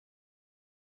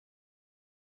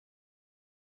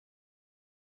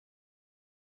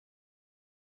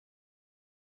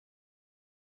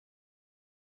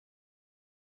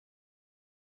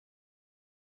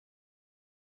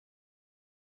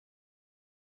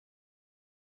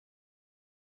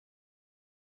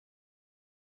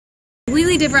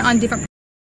different on different.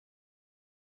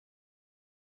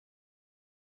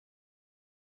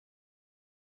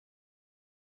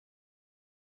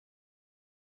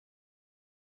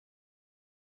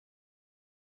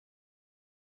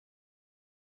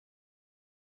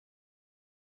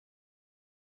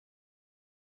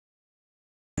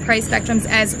 Price spectrums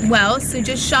as well, so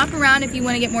just shop around if you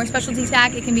want to get more specialty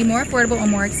tack. It can be more affordable or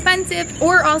more expensive,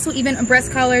 or also even breast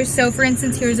collars. So for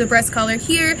instance, here's a breast collar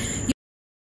here.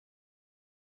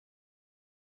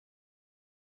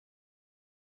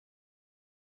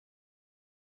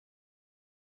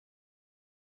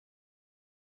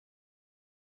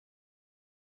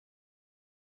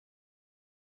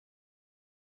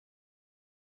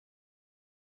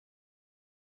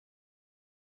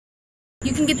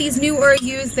 You can get these new or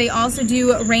used. They also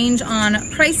do range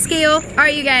on price scale. All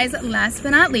right, you guys, last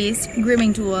but not least,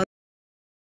 grooming tools.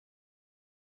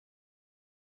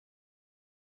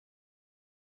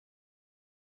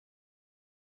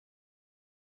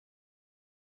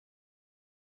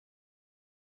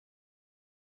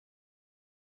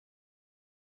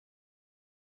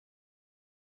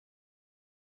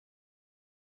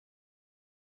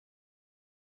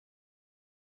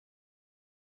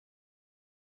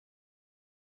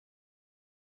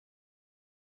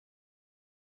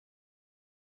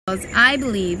 I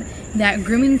believe that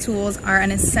grooming tools are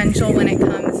an essential when it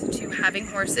comes to having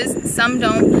horses. Some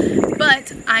don't,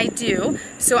 but I do.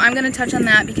 So I'm going to touch on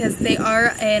that because they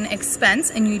are an expense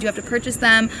and you do have to purchase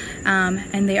them,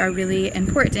 and they are really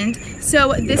important.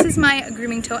 So this is my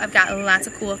grooming tote. I've got lots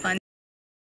of cool fun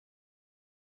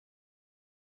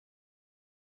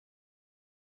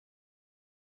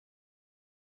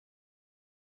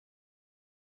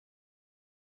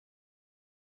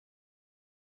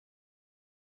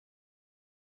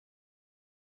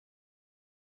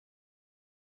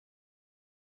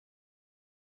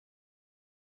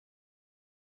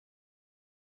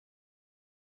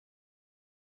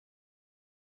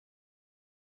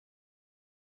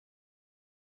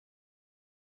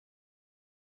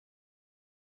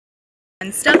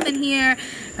stuff in here,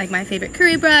 like my favorite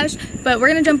curry brush. But we're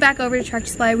gonna jump back over to Tractor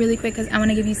Supply really quick because I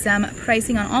want to give you some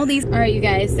pricing on all these. All right, you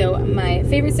guys, so my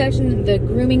favorite section, the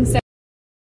grooming section,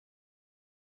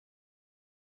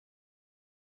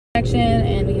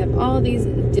 and we have all these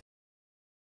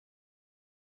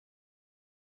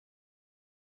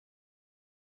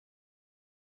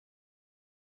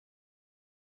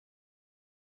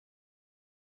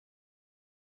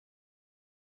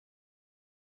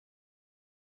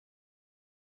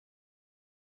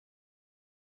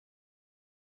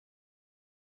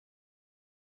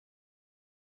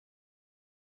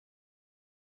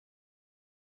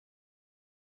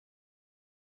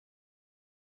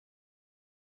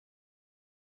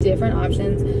different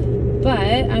options, but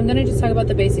I'm gonna just talk about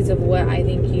the basics of what I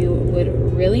think you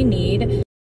would really need.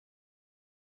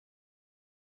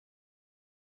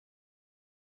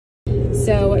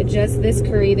 So just this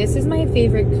curry, this is my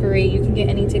favorite curry. You can get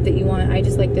any tip that you want. I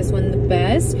just like this one the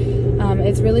best.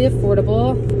 It's really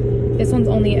affordable. This one's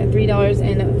only at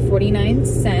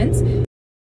 $3.49.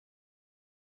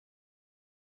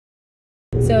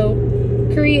 So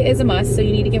curry is a must, so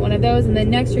you need to get one of those. And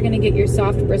then next you're gonna get your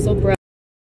soft bristle brush.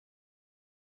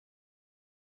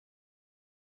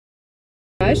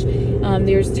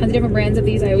 There's tons of different brands of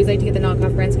these. I always like to get the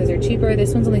knockoff brands because they're cheaper.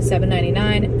 This one's only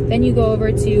 $7.99. Then you go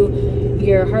over to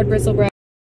your hard bristle brush.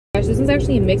 This one's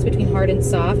actually a mix between hard and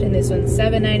soft, and this one's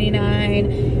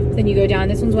 $7.99. Then you go down.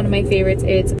 This one's one of my favorites.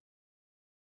 It's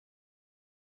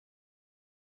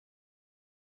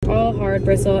all hard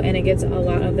bristle, and it gets a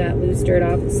lot of that loose dirt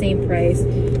off. Same price.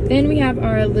 Then we have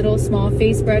our little small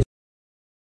face brush.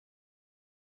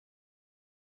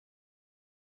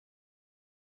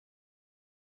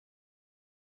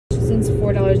 Since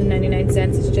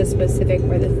 $4.99, it's just specific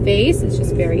for the face. It's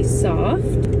just very soft.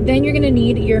 Then you're gonna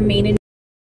need your mane and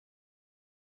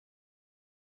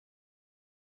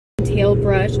tail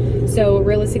brush. So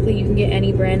realistically, you can get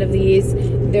any brand of these.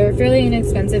 They're fairly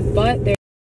inexpensive, but they're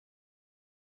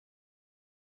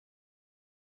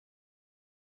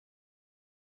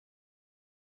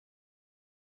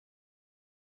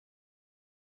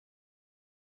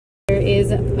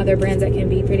is other brands that can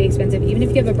be pretty expensive. Even if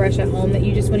you have a brush at home that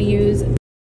you just want to use,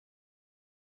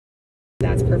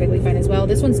 that's perfectly fine as well.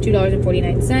 This one's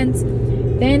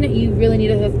 $2.49. Then you really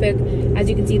need a hoof pick. As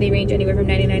you can see, they range anywhere from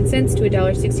 99 cents to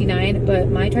 $1.69, but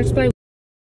my Tractor Supply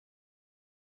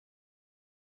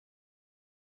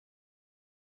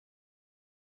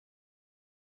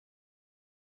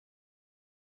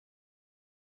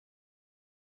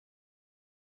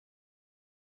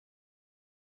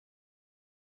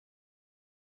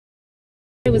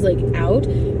was like out,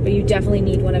 but you definitely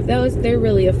need one of those. They're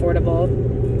really affordable.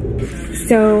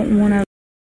 So one of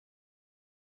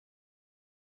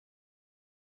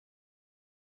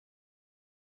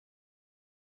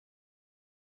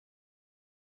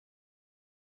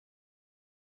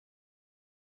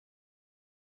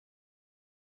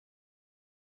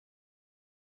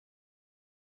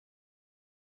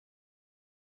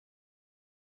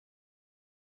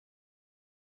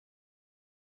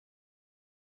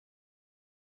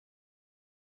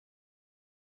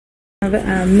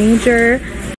major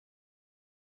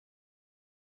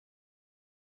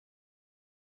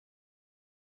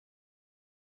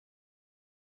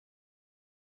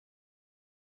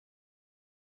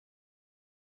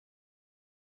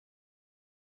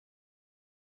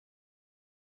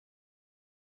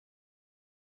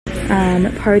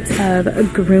parts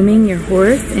of grooming your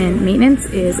horse and maintenance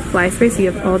is fly spray. So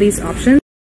you have all these options.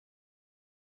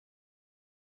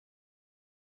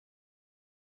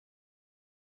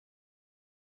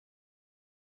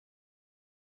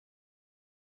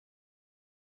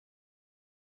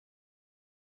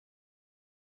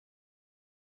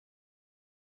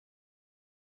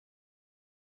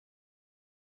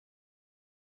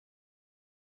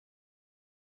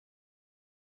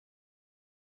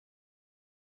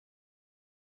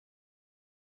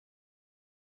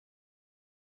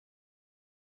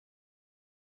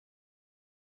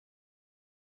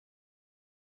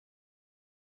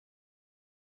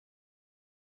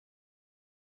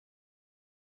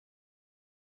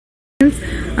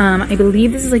 I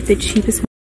believe this is like the cheapest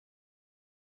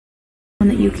one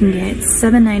that you can get,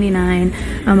 $7.99.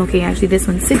 Okay, actually this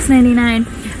one's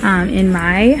 $6.99. In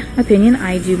my opinion,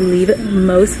 I do believe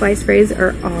most fly sprays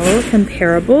are all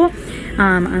comparable,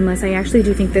 unless I actually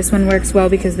do think this one works well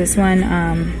because this one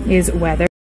is weatherproof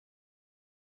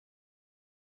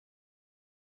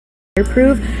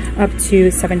up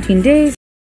to 17 days.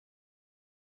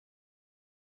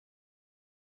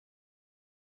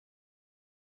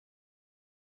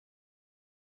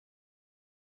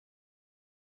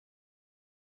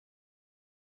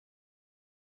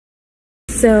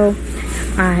 So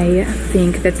I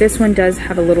think that this one does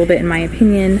have a little bit, in my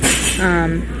opinion,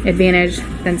 advantage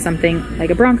than something like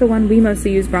a Bronco one. We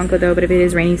mostly use Bronco though, but if it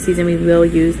is rainy season, we will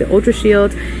use the Ultra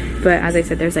Shield. But as I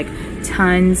said, there's like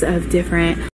tons of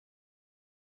different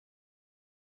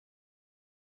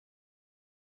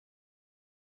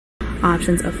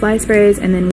options of fly sprays,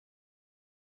 and then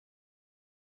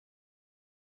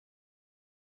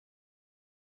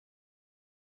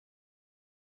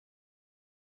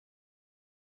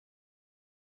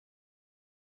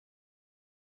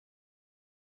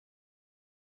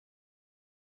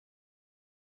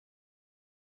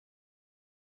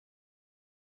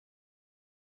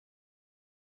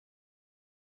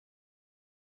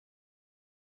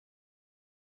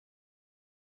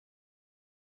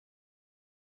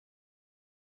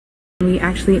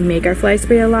actually make our fly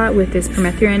spray a lot with this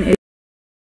permethrin.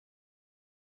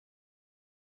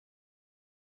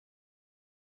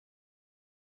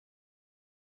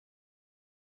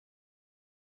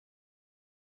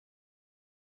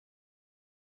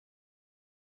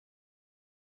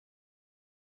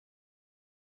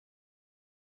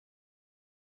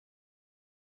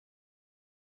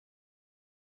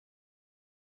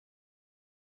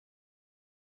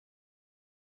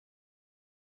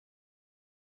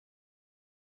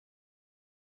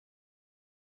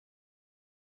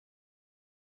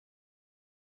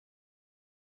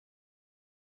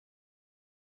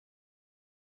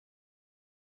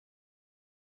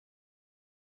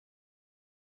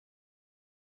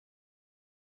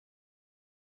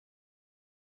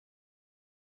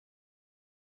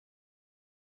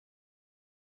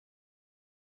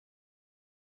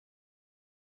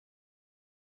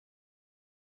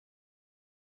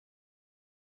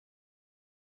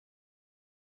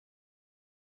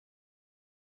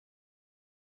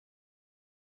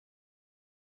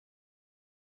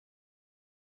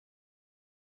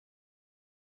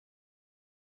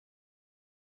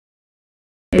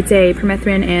 It's a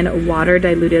permethrin and water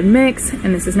diluted mix,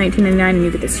 and this is $19.99, and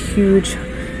you get this huge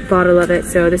bottle of it.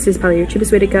 So this is probably your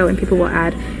cheapest way to go, and people will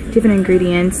add different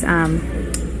ingredients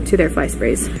to their fly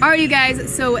sprays. All right, you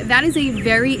guys, so that is a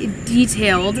very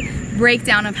detailed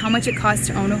breakdown of how much it costs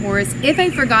to own a horse. If I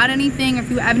forgot anything, or if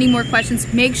you have any more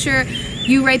questions, make sure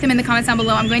you write them in the comments down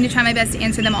below. I'm going to try my best to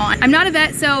answer them all. I'm not a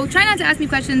vet, so try not to ask me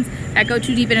questions that go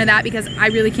too deep into that, because I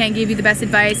really can't give you the best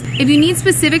advice. If you need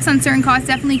specifics on certain costs,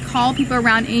 definitely call people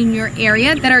around in your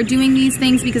area that are doing these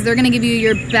things, because they're gonna give you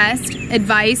your best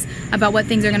advice about what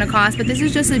things are gonna cost. But this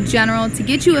is just a general to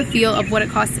get you a feel of what it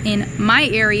costs in my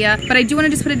area. But I do wanna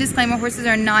just put a disclaimer, horses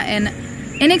are not an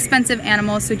inexpensive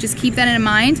animals, so just keep that in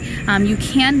mind. You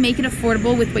can make it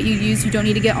affordable with what you use. You don't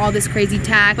need to get all this crazy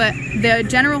tack, but the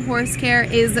general horse care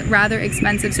is rather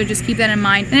expensive, so just keep that in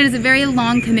mind. And it is a very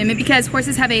long commitment, because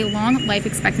horses have a long life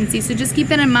expectancy, so just keep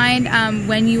that in mind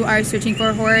when you are searching for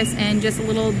a horse. And just a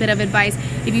little bit of advice,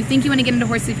 if you think you want to get into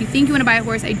horses, if you think you want to buy a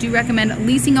horse, I do recommend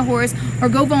leasing a horse, or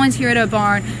go volunteer at a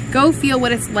barn. Go feel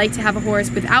what it's like to have a horse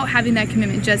without having that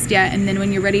commitment just yet, and then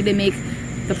when you're ready to make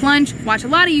the plunge, watch a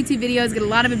lot of YouTube videos, get a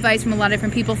lot of advice from a lot of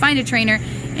different people, find a trainer,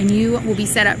 and you will be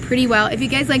set up pretty well. If you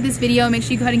guys like this video, make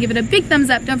sure you go ahead and give it a big thumbs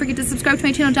up. Don't forget to subscribe to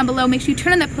my channel down below. Make sure you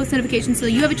turn on that post notification so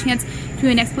you have a chance to do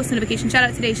a next post notification shout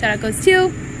out. Today's shout out goes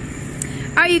to...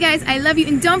 Alright, you guys, I love you,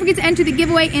 and don't forget to enter the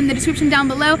giveaway in the description down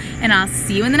below, and I'll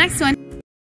see you in the next one.